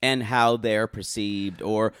 And how they're perceived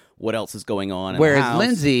or what else is going on. Whereas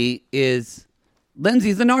Lindsay's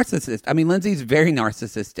a narcissist. I mean, Lindsay's very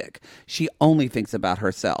narcissistic. She only thinks about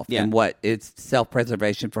herself and what it's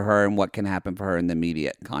self-preservation for her and what can happen for her in the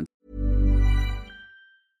immediate context.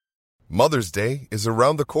 Mother's Day is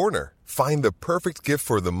around the corner. Find the perfect gift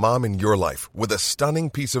for the mom in your life with a stunning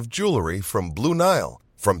piece of jewelry from Blue Nile.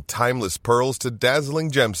 From timeless pearls to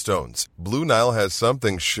dazzling gemstones, Blue Nile has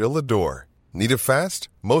something she'll adore. Need it fast?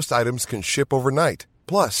 Most items can ship overnight.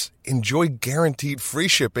 Plus, enjoy guaranteed free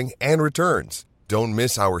shipping and returns. Don't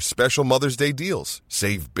miss our special Mother's Day deals.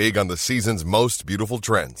 Save big on the season's most beautiful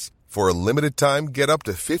trends. For a limited time, get up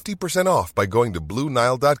to 50% off by going to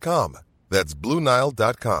BlueNile.com. That's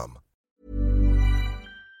BlueNile.com.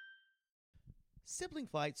 Sibling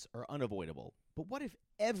fights are unavoidable, but what if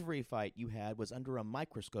every fight you had was under a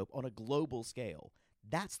microscope on a global scale?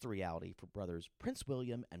 That's the reality for brothers Prince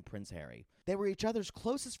William and Prince Harry. They were each other's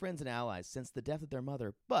closest friends and allies since the death of their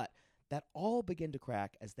mother, but that all began to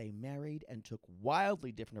crack as they married and took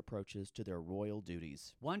wildly different approaches to their royal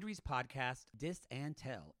duties. Wondery's podcast, Dis and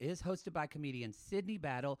Tell, is hosted by comedians Sydney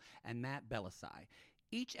Battle and Matt Belisai.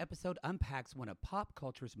 Each episode unpacks one of pop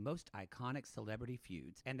culture's most iconic celebrity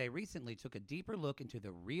feuds, and they recently took a deeper look into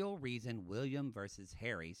the real reason William versus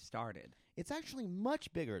Harry started. It's actually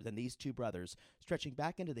much bigger than these two brothers, stretching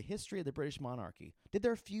back into the history of the British monarchy. Did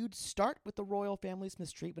their feud start with the royal family's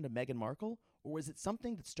mistreatment of Meghan Markle, or was it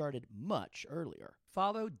something that started much earlier?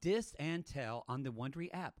 Follow Dis and Tell on the Wondery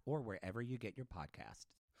app or wherever you get your podcasts.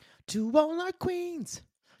 To all our queens,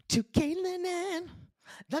 to Caitlin and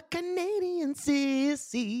the Canadian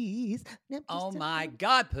sissies. Oh my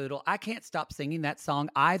God, Poodle. I can't stop singing that song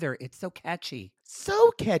either. It's so catchy.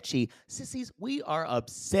 So catchy. Sissies, we are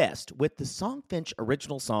obsessed with the Songfinch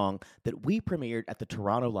original song that we premiered at the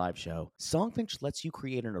Toronto Live Show. Songfinch lets you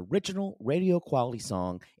create an original radio quality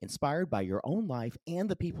song inspired by your own life and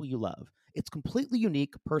the people you love. It's completely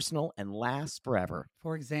unique, personal, and lasts forever.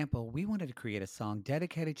 For example, we wanted to create a song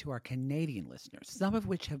dedicated to our Canadian listeners, some of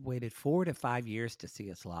which have waited 4 to 5 years to see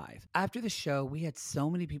us live. After the show, we had so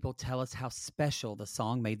many people tell us how special the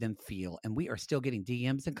song made them feel, and we are still getting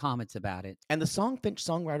DMs and comments about it. And the Songfinch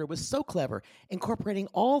songwriter was so clever, incorporating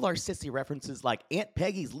all our sissy references like Aunt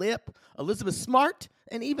Peggy's Lip, Elizabeth Smart,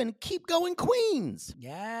 and even Keep Going Queens.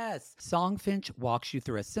 Yes. Songfinch walks you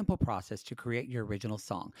through a simple process to create your original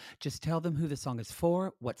song. Just tell them who the song is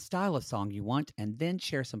for, what style of song you want, and then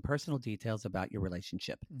share some personal details about your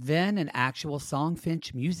relationship. Then an actual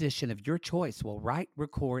Songfinch musician of your choice will write,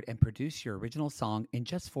 record, and produce your original song in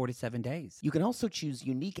just 4 to 7 days. You can also choose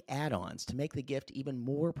unique add-ons to make the gift even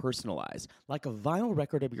more personalized, like a vinyl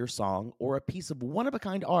record of your song or a piece of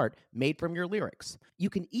one-of-a-kind art made from your lyrics. You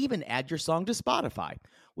can even add your song to Spotify.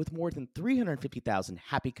 With more than 350,000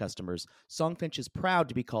 happy customers, Songfinch is proud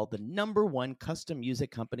to be called the #1 custom music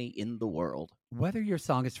company in the world. Whether your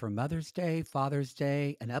song is for Mother's Day, Father's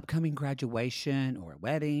Day, an upcoming graduation, or a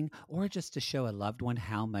wedding, or just to show a loved one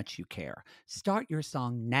how much you care, start your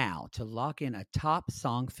song now to lock in a top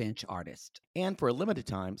Songfinch artist. And for a limited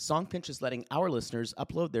time, Songfinch is letting our listeners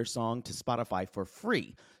upload their song to Spotify for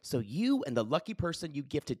free, so you and the lucky person you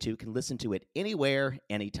gifted to can listen to it anywhere,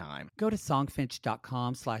 anytime. Go to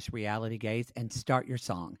songfinch.com/realitygaze and start your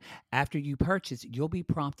song. After you purchase, you'll be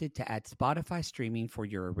prompted to add Spotify streaming for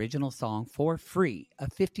your original song for free, a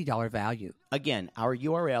 $50 value. Again, our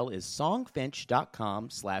URL is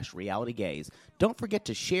songfinch.com/realitygaze. Don't forget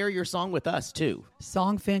to share your song with us, too.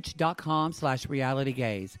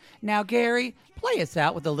 Songfinch.com/realitygaze. Now, Gary, play us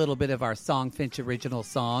out with a little bit of our Songfinch original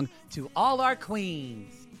song, To All Our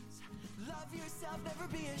Queens. Love yourself, never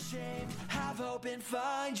be ashamed. Have hope and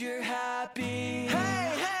find your happy.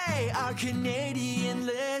 Hey, hey, our Canadian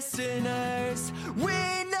listeners.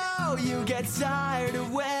 We know you get tired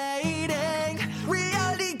of waiting.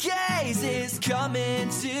 Reality Gaze is coming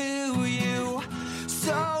to you.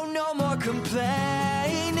 So no more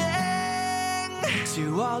complaining.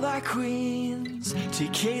 To all our queens, to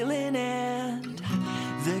Caitlin and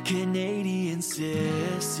the Canadian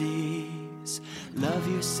sissies. Love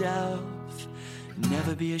yourself,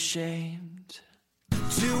 never be ashamed.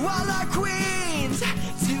 To all our queens,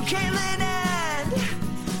 to Caitlin and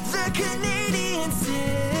the Canadian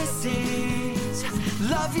sissies.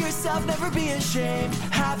 Love yourself, never be ashamed.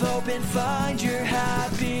 Have hope and find your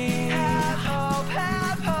happy. Have hope,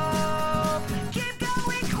 have hope. Keep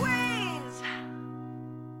going, Queens.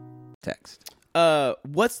 Text.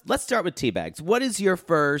 Let's start with teabags. What is your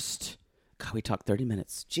first? God, we talked 30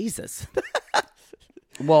 minutes. Jesus.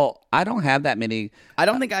 Well, I don't have that many. I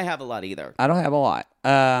don't think I have a lot either. I don't have a lot.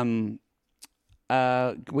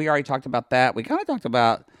 We already talked about that. We kind of talked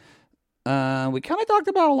about a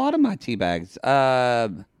lot of my tea bags.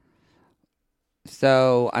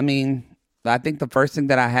 So, I mean, I think the first thing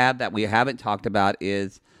that I have that we haven't talked about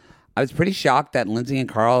is I was pretty shocked that Lindsay and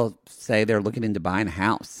Carl say they're looking into buying a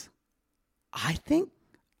house. I think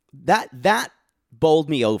that bowled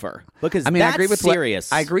me over because I that's agree with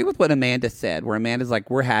serious. I agree with what Amanda said, where Amanda's like,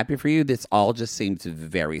 we're happy for you. This all just seems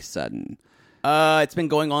very sudden. It's been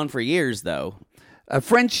going on for years, though. A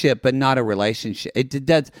friendship, but not a relationship. It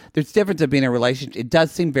does. There's difference of being a relationship. It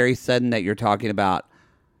does seem very sudden that you're talking about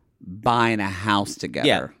buying a house together.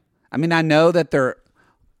 Yeah. I mean, I know that they're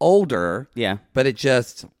older. Yeah. But I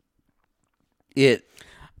just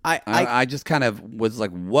kind of was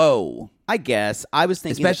like, whoa. I guess I was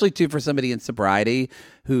thinking, especially too for somebody in sobriety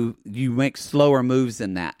who you make slower moves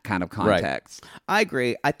in that kind of context. Right. I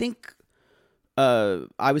agree. I think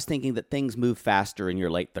I was thinking that things move faster in your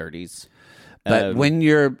late 30s. But when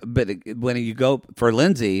you go for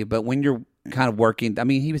Lindsay, but when you're kind of working, I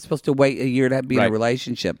mean, he was supposed to wait a year to be in a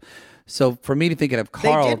relationship. So for me to think of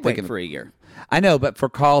Carl, they did wait for a year. I know, but for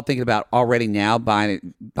Carl thinking about already now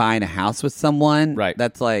buying a house with someone, right?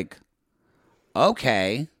 That's like,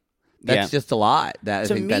 okay, That's just a lot. That I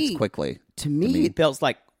To think me- that's quickly. To me, it feels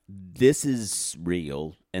like this is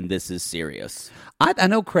real and this is serious. I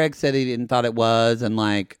know Craig said he didn't thought it was, and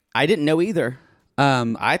like, I didn't know either.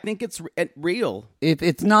 I think it's real. if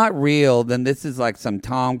it's not real, then this is like some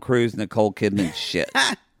Tom Cruise, Nicole Kidman shit.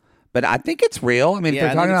 But I think it's real. I mean, Yeah, I if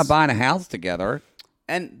they're talking think about it's- buying a house together.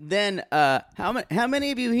 And then, how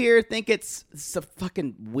many of you here think it's a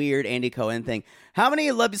fucking weird Andy Cohen thing? How many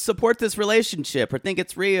of you support this relationship or think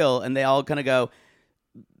it's real? And they all kind of go.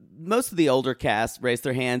 Most of the older cast raised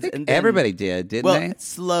their hands. And then, Everybody did, didn't well, they?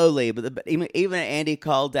 slowly, but even Andy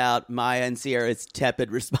called out Maya and Sierra's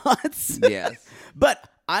tepid response. Yes. But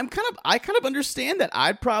I kind of understand that.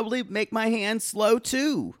 I'd probably make my hand slow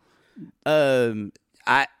too. You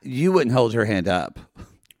wouldn't hold your hand up.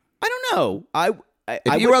 I don't know.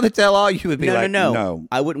 If you were on the tell all, you would be no.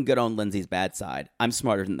 I wouldn't get on Lindsay's bad side. I'm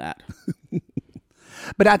smarter than that.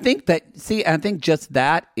 But I think just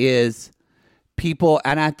that is people,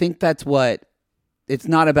 and I think that's what, it's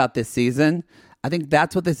not about this season. I think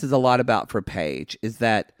that's what this is a lot about for Paige, is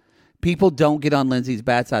that people don't get on Lindsay's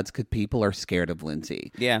bad sides because people are scared of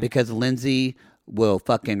Lindsay. Yeah. Because Lindsay will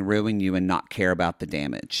fucking ruin you and not care about the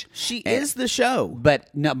damage. She is the show. But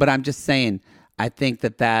I'm just saying, I think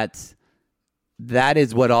that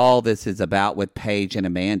is what all this is about with Paige and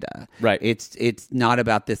Amanda. Right. It's not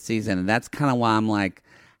about this season. And that's kind of why I'm like,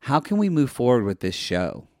 how can we move forward with this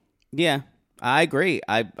show? Yeah, I agree.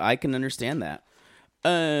 I can understand that.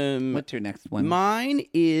 What's your next one? Mine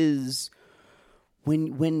is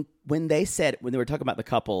when they were talking about the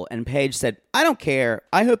couple, and Paige said, "I don't care.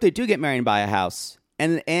 I hope they do get married and buy a house."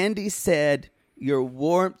 And Andy said, "Your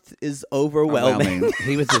warmth is overwhelming."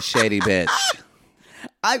 He was a shady bitch.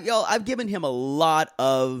 I've given him a lot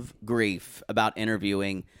of grief about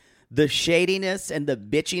interviewing. The shadiness and the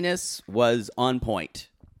bitchiness was on point,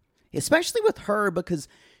 especially with her because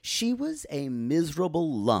she was a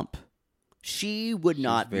miserable lump. She would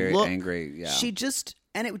not very look angry. Yeah,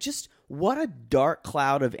 it was just what a dark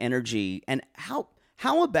cloud of energy. And how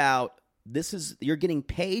about this is you're getting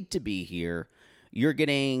paid to be here.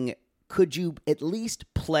 Could you at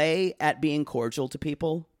least play at being cordial to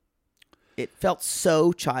people? It felt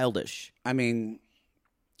so childish. I mean,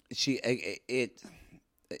 it's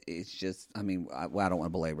just, I mean, I don't want to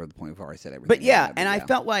belabor the point before I said everything. But yeah, and I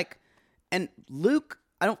felt like, and Luke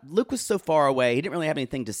was so far away. He didn't really have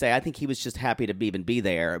anything to say. I think he was just happy to even be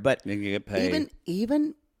there. But you get paid.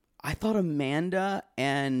 Even I thought Amanda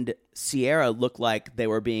and Sierra looked like they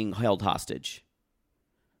were being held hostage.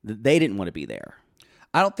 They didn't want to be there.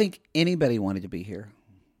 I don't think anybody wanted to be here.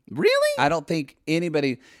 Really? I don't think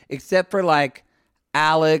anybody, except for like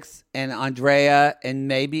Alex and Andrea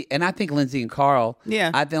and I think Lindsay and Carl.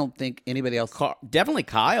 Yeah. I don't think anybody else. Definitely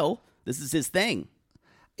Kyle. This is his thing.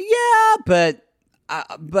 Yeah, but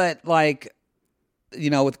like, you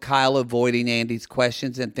know, with Kyle avoiding Andy's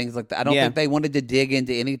questions and things like that, I don't think they wanted to dig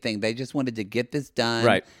into anything. They just wanted to get this done.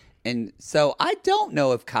 Right. And so I don't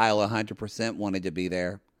know if Kyle 100% wanted to be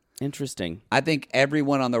there. Interesting. I think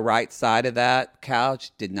everyone on the right side of that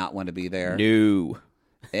couch did not want to be there. No.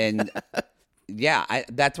 And yeah,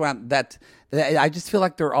 that's why I just feel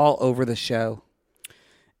like they're all over the show.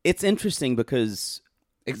 It's interesting because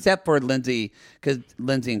except for Lindsay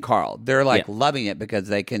and Carl, they're like loving it because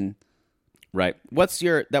they can. Right.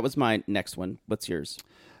 That was my next one. What's yours?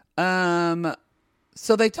 So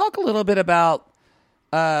they talk a little bit about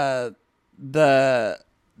the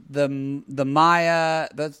Maya.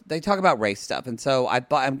 They talk about race stuff, and so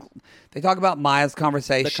they talk about Maya's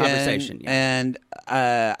conversation. The conversation, yeah. And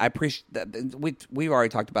I appreciate that. We've already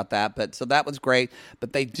talked about that, but so that was great.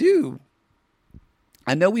 But they do.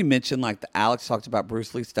 I know we mentioned like Alex talked about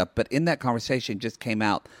Bruce Lee stuff, but in that conversation just came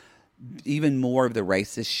out even more of the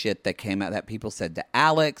racist shit that came out that people said to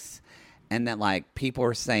Alex. And that, like, people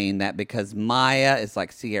are saying that because Maya is,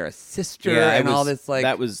 like, Sierra's sister all this, like...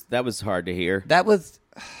 That was hard to hear.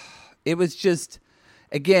 It was just...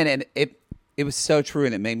 Again, and it was so true,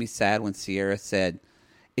 and it made me sad when Sierra said,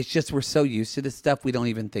 it's just we're so used to this stuff, we don't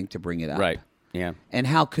even think to bring it up. Right, yeah. And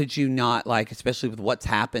how could you not, like, especially with what's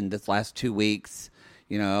happened this last 2 weeks,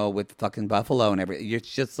 you know, with fucking Buffalo and everything. It's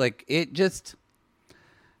just, like, it just...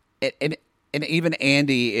 And even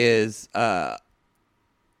Andy is...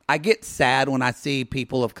 I get sad when I see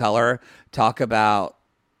people of color talk about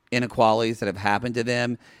inequalities that have happened to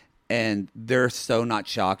them, and they're so not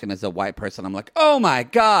shocked. And as a white person, I'm like, oh my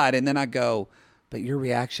God. And then I go, but your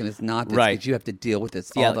reaction is not this because you have to deal with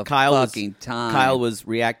this all the fucking time. Kyle was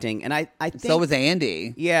reacting, and I think... So was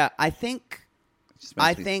Andy. Yeah, I think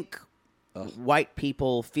white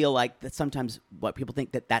people feel like that sometimes what people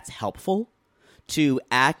think that's helpful to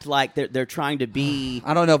act like they're trying to be.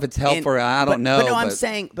 I don't know if it's helpful. I don't know. But no,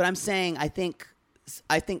 I'm saying I think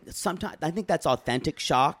sometimes that's authentic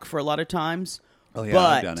shock for a lot of times. Oh yeah,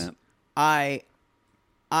 but I've done it.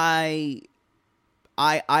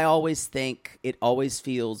 I always think it always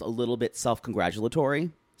feels a little bit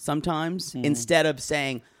self-congratulatory sometimes, instead of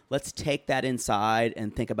saying, let's take that inside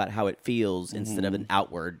and think about how it feels instead of an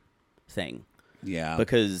outward thing. Yeah.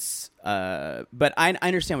 Because, but I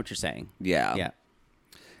understand what you're saying. Yeah. Yeah.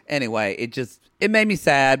 Anyway, it made me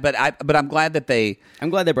sad, but I'm glad that I'm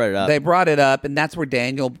glad they brought it up. They brought it up, and that's where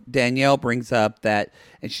Danielle brings up that,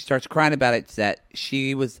 and she starts crying about it, that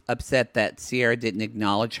she was upset that Ciara didn't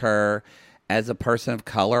acknowledge her as a person of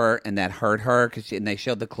color, and that hurt her, and they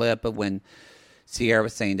showed the clip of when Ciara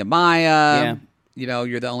was saying to Maya,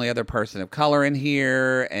 you're the only other person of color in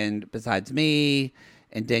here, and besides me,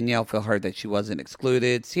 and Danielle felt hurt that she wasn't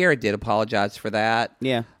excluded. Ciara did apologize for that.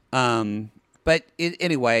 Yeah. But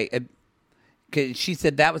anyway, she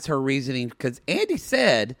said that was her reasoning, because Andy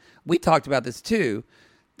said, we talked about this too,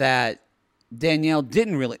 that Danielle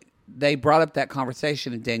didn't really, they brought up that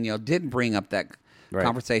conversation and Danielle didn't bring up that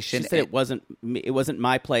conversation. She said it wasn't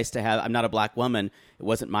my place to have, I'm not a black woman, it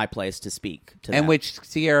wasn't my place to speak to and that. Which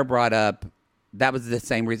Ciara brought up, that was the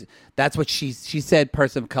same reason. That's what she said,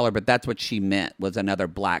 person of color, but that's what she meant, was another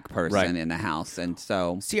black person in the house. And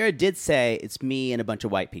so Ciara did say, it's me and a bunch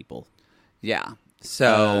of white people. Yeah.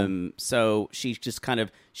 So so she just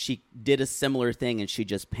she did a similar thing, and she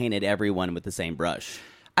just painted everyone with the same brush.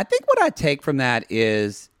 I think what I take from that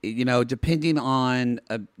is, depending on,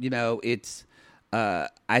 it's,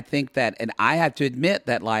 I think that, and I have to admit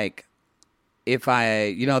that, like, if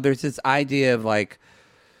there's this idea of, like,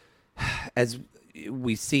 as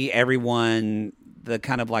we see everyone, the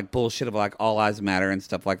kind of like bullshit of like all lives matter and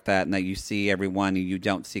stuff like that, and that you see everyone and you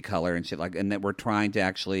don't see color and shit, like, and that we're trying to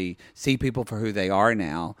actually see people for who they are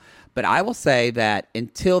now. But I will say that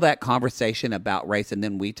until that conversation about race, and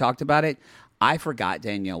then we talked about it, I forgot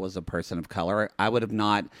Danielle was a person of color. I would have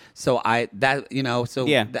not. I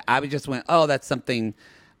would just went, oh, that's something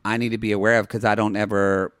I need to be aware of, because I don't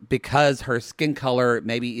ever, because her skin color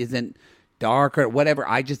maybe isn't dark or whatever.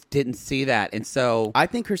 I just didn't see that. And so I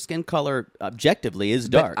think her skin color objectively is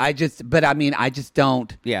dark. I just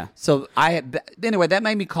don't. Yeah. So anyway, that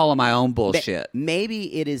made me call on my own bullshit.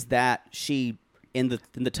 Maybe it is that she, in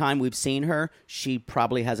the time we've seen her, she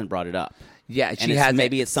probably hasn't brought it up. Yeah, she has.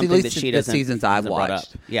 Maybe it's something that she doesn't. The seasons I've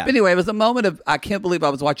watched. Yeah. But anyway, it was a moment of, I can't believe I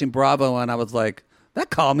was watching Bravo and I was like, that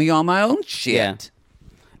called me on my own shit. Yeah.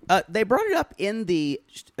 They brought it up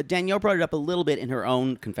Danielle brought it up a little bit in her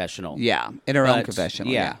own confessional. Yeah, in her own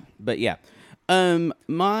confessional. Yeah. But yeah.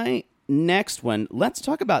 My next one, let's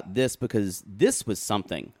talk about this, because this was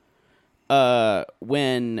something.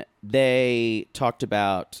 When they talked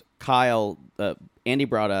about Kyle, Andy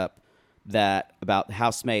brought up that about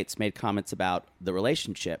housemates made comments about the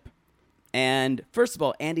relationship. And first of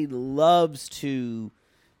all, Andy loves to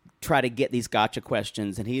try to get these gotcha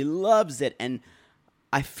questions, and he loves it. And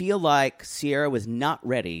I feel like Ciara was not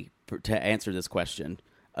ready to answer this question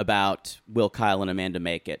about will Kyle and Amanda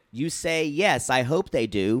make it. You say, yes, I hope they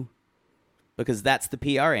do, because that's the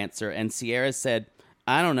PR answer. And Ciara said,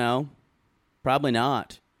 I don't know, probably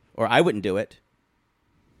not, or I wouldn't do it.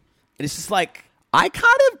 And it's just like, I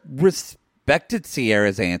kind of respected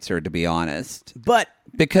Ciara's answer, to be honest. But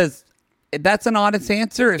because that's an honest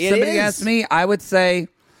answer. If somebody asked me, I would say,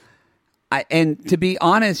 and to be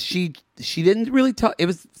honest, she didn't really talk. It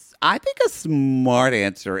was, I think, a smart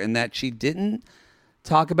answer in that she didn't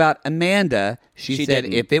talk about Amanda. She said,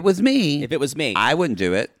 didn't. if it was me, I wouldn't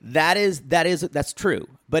do it. That's true.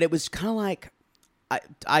 But it was kind of like,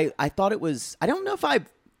 I thought it was, I don't know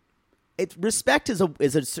if respect is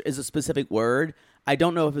a specific word. I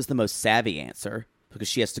don't know if it's the most savvy answer, because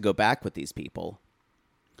she has to go back with these people.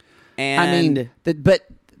 And but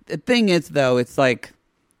the thing is, though, it's like,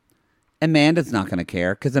 Amanda's not going to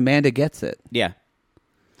care, because Amanda gets it. Yeah.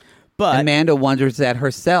 But Amanda wonders that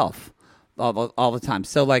herself all the time.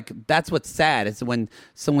 So, like, that's what's sad, is when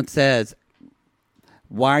someone says,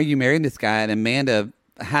 why are you marrying this guy? And Amanda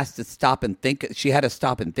has to stop and think. She had to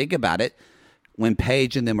stop and think about it when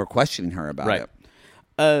Paige and them were questioning her about it.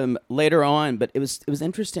 Later on, but it was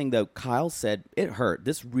interesting, though. Kyle said, it hurt.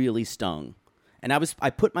 This really stung. And I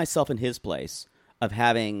put myself in his place of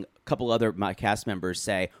having a couple other my cast members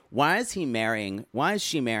say, why is she marrying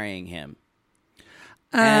him?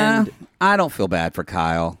 And I don't feel bad for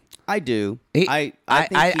Kyle. I do. I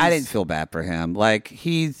didn't feel bad for him. Like,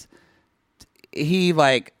 he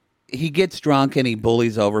he gets drunk and he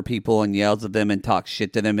bullies over people and yells at them and talks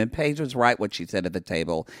shit to them. And Paige was right what she said at the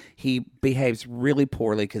table. He behaves really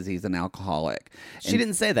poorly because he's an alcoholic. She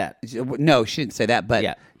didn't say that. No, she didn't say that. But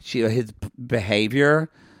Yeah. his behavior.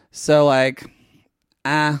 So like,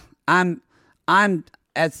 I'm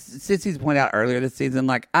as Sissy's pointed out earlier this season.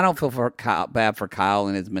 Like, I don't feel bad for Kyle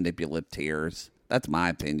and his manipulative tears. That's my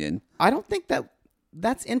opinion. I don't think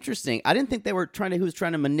that's interesting. I didn't think he was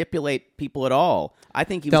trying to manipulate people at all. I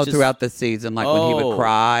think he was just throughout the season, like when he would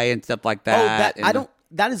cry and stuff like that. I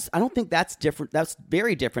don't think that's different. That's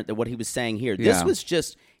very different than what he was saying here. This Yeah. was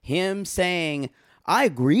just him saying, I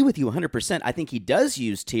agree with you 100%. I think he does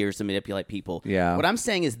use tears to manipulate people. Yeah. What I'm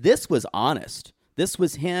saying is this was honest. This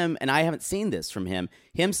was him, and I haven't seen this from him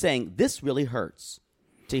saying, this really hurts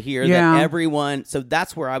to hear Yeah. that everyone. So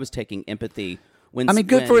that's where I was taking empathy.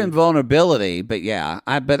 Good for invulnerability, but yeah,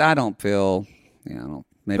 I don't feel,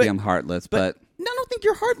 maybe I'm heartless, but no, I don't think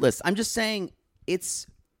you're heartless. I'm just saying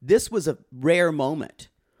this was a rare moment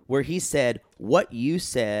where he said, what you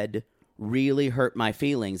said really hurt my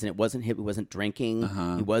feelings, and it wasn't him. He wasn't drinking.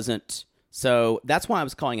 He wasn't. So that's why I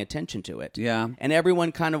was calling attention to it. Yeah. And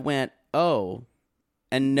everyone kind of went, oh,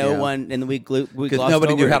 and no one, and we glossed because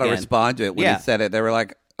nobody over knew how it to again. respond to it when Yeah. he said it. They were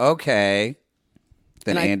like, okay.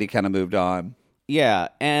 Then And Andy kind of moved on. Yeah,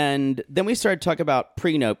 and then we started talking about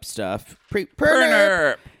prenup stuff. Prenup.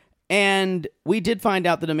 Prenup. And we did find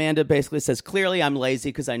out that Amanda basically says, clearly I'm lazy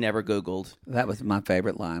because I never Googled. That was my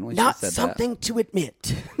favorite line when Not she said something to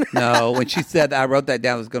admit. that. No, when she said that, I wrote that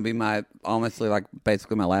down. It was going to be honestly,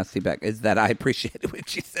 basically my last feedback is that I appreciated when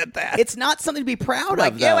she said that. It's not something to be proud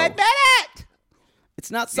like, of, though. you admit it!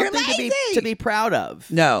 It's not something to be proud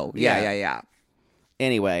of. No, yeah.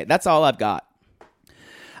 Anyway, that's all I've got.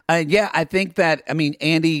 I think that,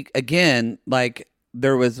 Andy, again,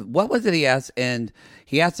 there was, what was it he asked? And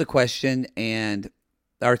he asked a question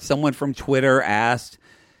or someone from Twitter asked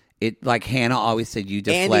it, Hannah always said you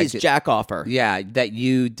deflected. Andy's jack offer. Yeah, that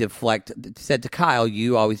you said to Kyle,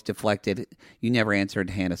 you always deflected. You never answered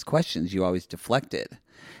Hannah's questions. You always deflected.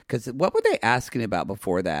 Because what were they asking about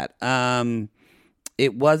before that?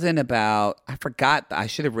 It wasn't about, I forgot, I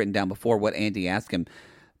should have written down before what Andy asked him.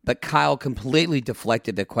 But Kyle completely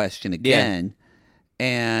deflected the question again. Yeah.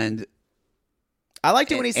 And I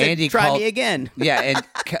liked it when he said, Andy try me again. Yeah, and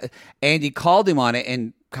Andy called him on it,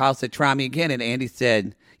 and Kyle said, try me again. And Andy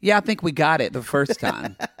said, yeah, I think we got it the first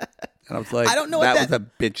time. And I was like, I don't know that what was a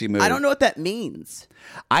bitchy move. I don't know what that means.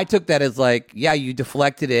 I took that as yeah, you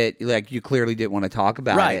deflected it. You clearly didn't want to talk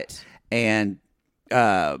about it. And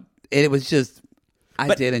it was just,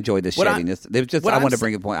 I did enjoy the shadiness. It was just, I want to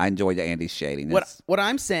bring a point. I enjoyed Andy's shadiness. What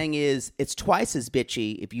I'm saying is, it's twice as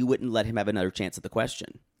bitchy if you wouldn't let him have another chance at the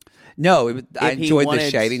question. No, I enjoyed the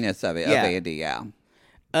shadiness of it, yeah. of Andy, yeah.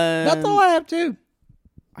 That's all I have, too.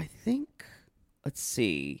 I think, let's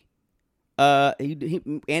see.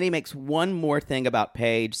 Andy makes one more thing about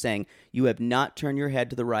Paige, saying, you have not turned your head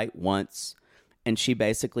to the right once. And she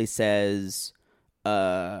basically says,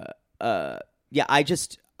 yeah, I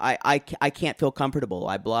can't feel comfortable.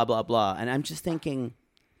 I blah, blah, blah. And I'm just thinking,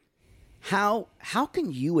 how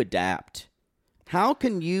can you adapt? How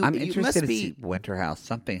can you? I'm you interested must to be, see Winter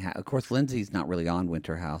House. Of course, Lindsay's not really on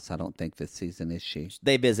Winter House. I don't think this season, is she?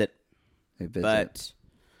 They visit. But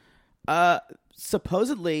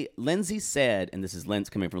supposedly, Lindsay said, and this is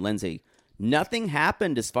coming from Lindsay, nothing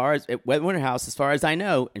happened as far as at Winter House, as far as I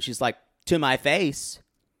know. And she's like, to my face,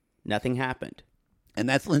 nothing happened. And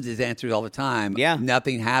that's Lindsay's answer all the time. Yeah.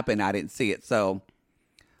 Nothing happened. I didn't see it. So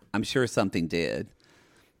I'm sure something did.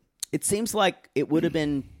 It seems like it would have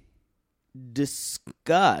been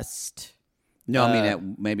discussed. No,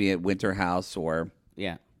 maybe at Winter House or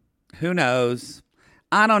Yeah. who knows?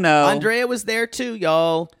 I don't know. Andrea was there too,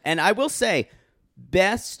 y'all. And I will say,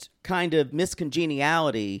 best kind of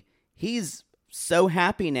miscongeniality. He's so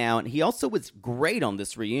happy now, and he also was great on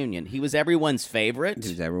this reunion. He was everyone's favorite.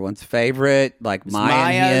 He was everyone's favorite, like Maya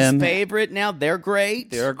Maya's and him. favorite now. They're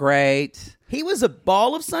great. They're great. He was a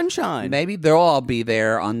ball of sunshine. Maybe they'll all be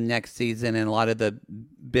there on next season, and a lot of the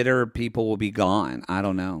bitter people will be gone. I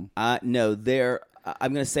don't know. No,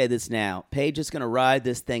 I'm going to say this now. Paige is going to ride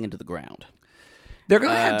this thing into the ground. They're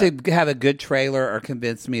going to have to have a good trailer or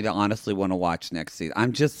convince me to honestly want to watch next season.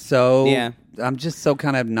 I'm just so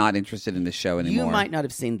kind of not interested in the show anymore. You might not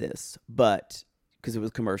have seen this, but because it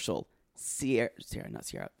was commercial,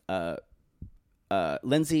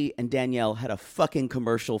 Lindsay and Danielle had a fucking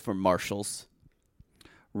commercial for Marshalls.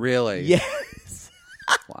 Really? Yes.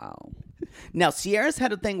 Wow. Now, Sierra's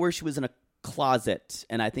had a thing where she was in a closet,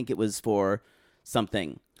 and I think it was for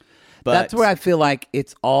something. But that's where I feel like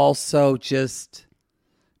it's also just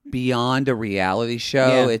beyond a reality show.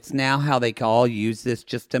 Yeah. It's now how they can all use this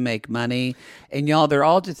just to make money. And y'all, they're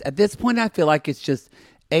all just, at this point, I feel like it's just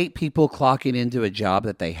 8 people clocking into a job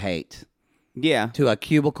that they hate. Yeah. To a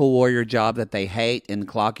cubicle warrior job that they hate and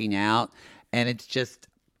clocking out. And it's just,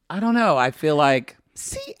 I don't know. I feel like.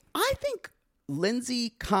 See, I think Lindsay,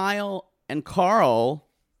 Kyle, and Carl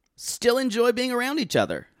still enjoy being around each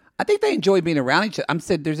other. I think they enjoy being around each other. I'm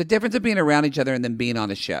saying there's a difference of being around each other and then being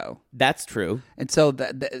on a show. That's true. And so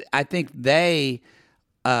I think they,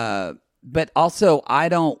 but also I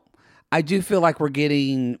do feel like we're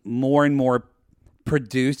getting more and more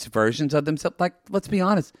produced versions of themselves. Like, let's be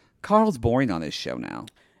honest, Carl's boring on his show now.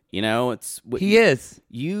 You know, He is.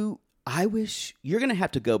 I wish you're going to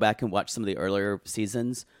have to go back and watch some of the earlier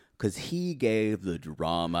seasons because he gave the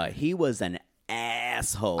drama. He was an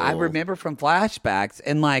asshole. I remember from flashbacks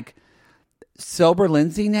and like sober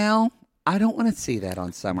Lindsay now. I don't want to see that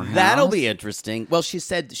on Summer House. That'll be interesting. Well, she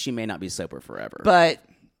said she may not be sober forever. But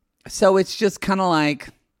so it's just kind of like,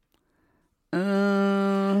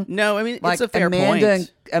 no, I mean, like it's a fair Amanda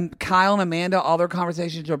point. and Kyle and Amanda, all their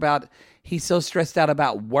conversations are about he's so stressed out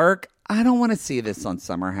about work. I don't want to see this on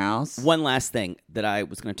Summer House. One last thing that I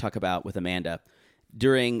was going to talk about with Amanda.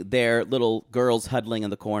 During their little girls huddling in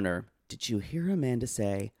the corner, did you hear Amanda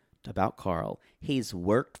say about Carl? He's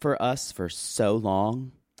worked for us for so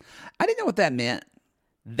long. I didn't know what that meant.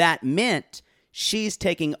 That meant she's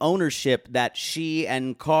taking ownership that she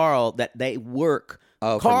and Carl, that they work.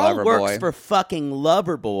 Oh, for Carl Loverboy. works for fucking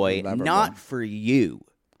Loverboy, Loverboy. not for you.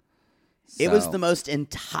 It was So- the most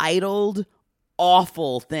entitled,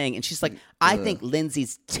 awful thing. And she's like, I think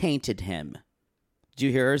Lindsay's tainted him. Did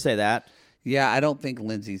you hear her say that? Yeah, I don't think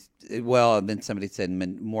Lindsay's. Well, and then somebody said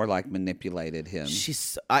more like manipulated him.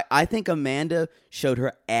 I think Amanda showed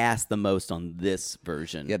her ass the most on this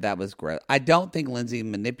version. Yeah, that was great. I don't think Lindsay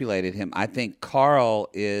manipulated him. I think Carl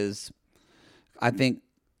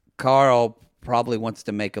probably wants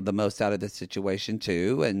to make the most out of this situation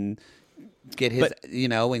too, and get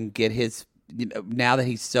his, now that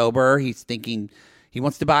he's sober, he's thinking he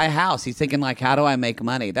wants to buy a house. He's thinking like, how do I make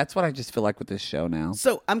money? That's what I just feel like with this show now.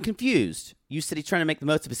 So I'm confused. You said he's trying to make the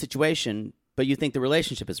most of a situation, but you think the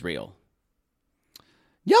relationship is real.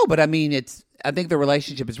 No, but I mean, I think the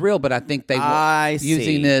relationship is real, but I think they were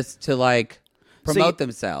using this to like promote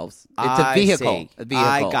themselves. It's a vehicle. See. A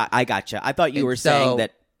vehicle. I gotcha. I thought you And were so, saying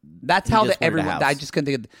that. That's he how just wanted a everyone. house. I just couldn't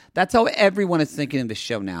think of. That's how everyone is thinking of the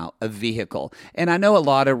show now. A vehicle, and I know a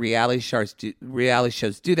lot of reality shows do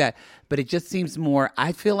that, but it just seems more.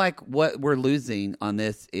 I feel like what we're losing on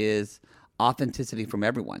this is authenticity from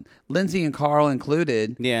everyone, Lindsay and Carl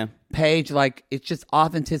included. Yeah, Paige, like it's just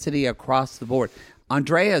authenticity across the board.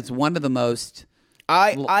 Andrea is one of the most.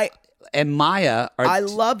 And Maya are. I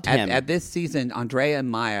loved him at this season. Andrea and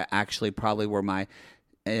Maya actually probably were my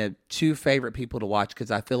 2 favorite people to watch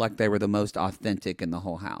because I feel like they were the most authentic in the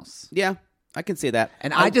whole house. Yeah, I can see that.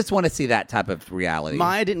 And I just want to see that type of reality.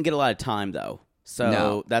 Maya didn't get a lot of time though, so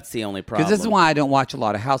No. that's the only problem. Because this is why I don't watch a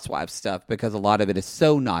lot of Housewives stuff, because a lot of it is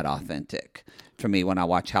so not authentic for me when I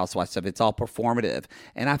watch Housewives stuff. It's all performative.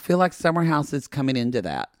 And I feel like Summer House is coming into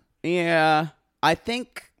that. Yeah, I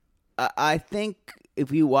think if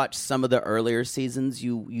you watch some of the earlier seasons,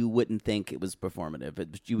 you wouldn't think it was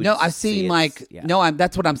performative. You would No, I've just see seen it's- yeah.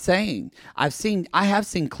 that's what I'm saying. I have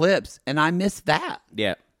seen clips and I miss that.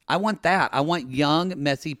 Yeah, I want that. I want young,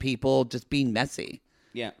 messy people just being messy.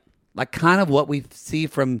 yeah. Like kind of what we see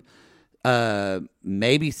from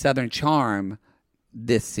maybe Southern Charm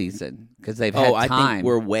this season because they've had I time. think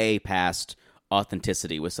we're way past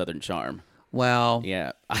authenticity with Southern Charm. Well,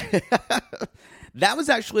 Yeah. That was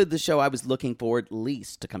actually the show I was looking forward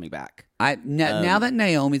least to coming back. now that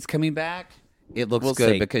Naomi's coming back, it looks We'll good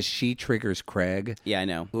see. because she triggers Craig. Yeah, I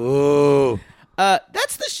know. Ooh,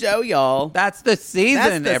 That's the show, y'all. that's the season.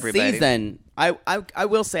 That's the everybody. season. I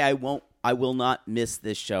will say I will not miss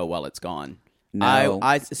this show while it's gone. No.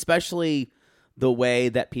 I especially the way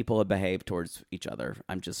that people have behaved towards each other.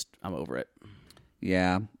 I'm over it.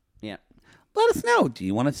 Yeah. Yeah. Let us know. Do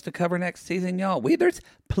you want us to cover next season, y'all? There's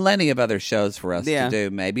plenty of other shows for us to do.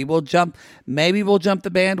 Maybe we'll jump the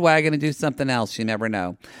bandwagon and do something else. You never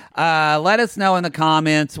know. Let us know in the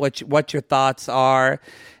comments what your thoughts are.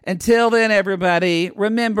 Until then, everybody,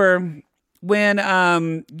 remember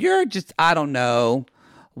when you're just, I don't know,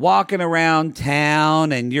 walking around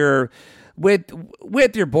town and you're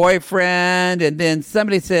with your boyfriend and then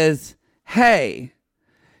somebody says, "Hey,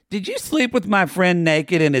 did you sleep with my friend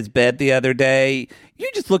naked in his bed the other day?" You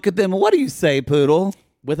just look at them. What do you say, Poodle?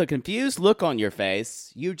 With a confused look on your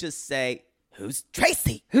face, you just say, "Who's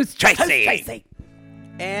Tracy? Who's Tracy? Who's Tracy?"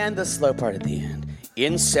 And the slow part at the end.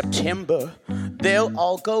 In September, they'll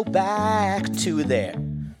all go back to their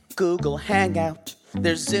Google Hangout,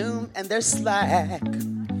 their Zoom, and their Slack.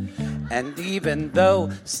 And even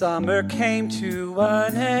though summer came to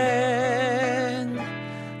an end,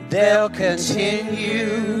 they'll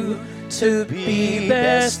continue to be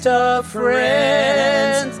best of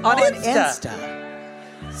friends on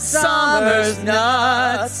Insta. Summer's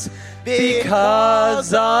nuts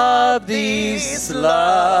because of these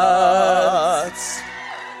sluts.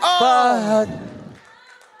 But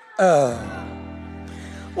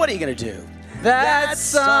what are you gonna do? that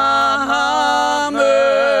summer.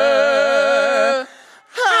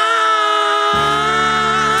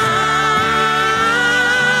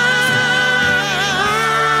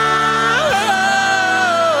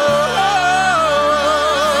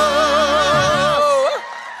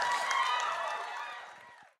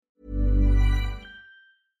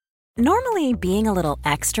 Normally, being a little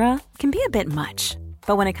extra can be a bit much,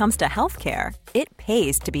 but when it comes to healthcare, it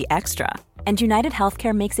pays to be extra. And United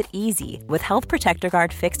Healthcare makes it easy with Health Protector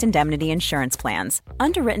Guard fixed indemnity insurance plans.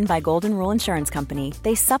 Underwritten by Golden Rule Insurance Company,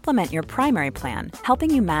 they supplement your primary plan,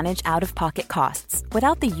 helping you manage out-of-pocket costs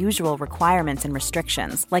without the usual requirements and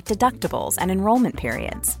restrictions like deductibles and enrollment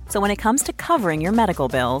periods. So when it comes to covering your medical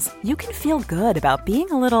bills, you can feel good about being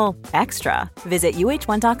a little extra. Visit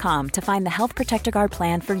uh1.com to find the Health Protector Guard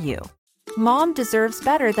plan for you. Mom deserves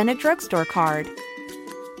better than a drugstore card.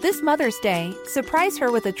 This Mother's Day, surprise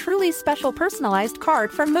her with a truly special personalized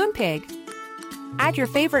card from Moonpig. Add your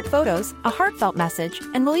favorite photos, a heartfelt message,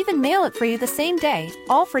 and we'll even mail it for you the same day,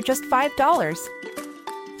 all for just $5.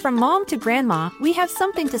 From mom to grandma, we have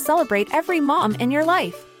something to celebrate every mom in your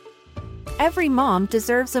life. Every mom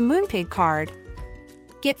deserves a Moonpig card.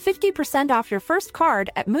 Get 50% off your first card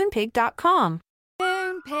at Moonpig.com.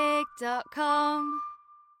 Moonpig.com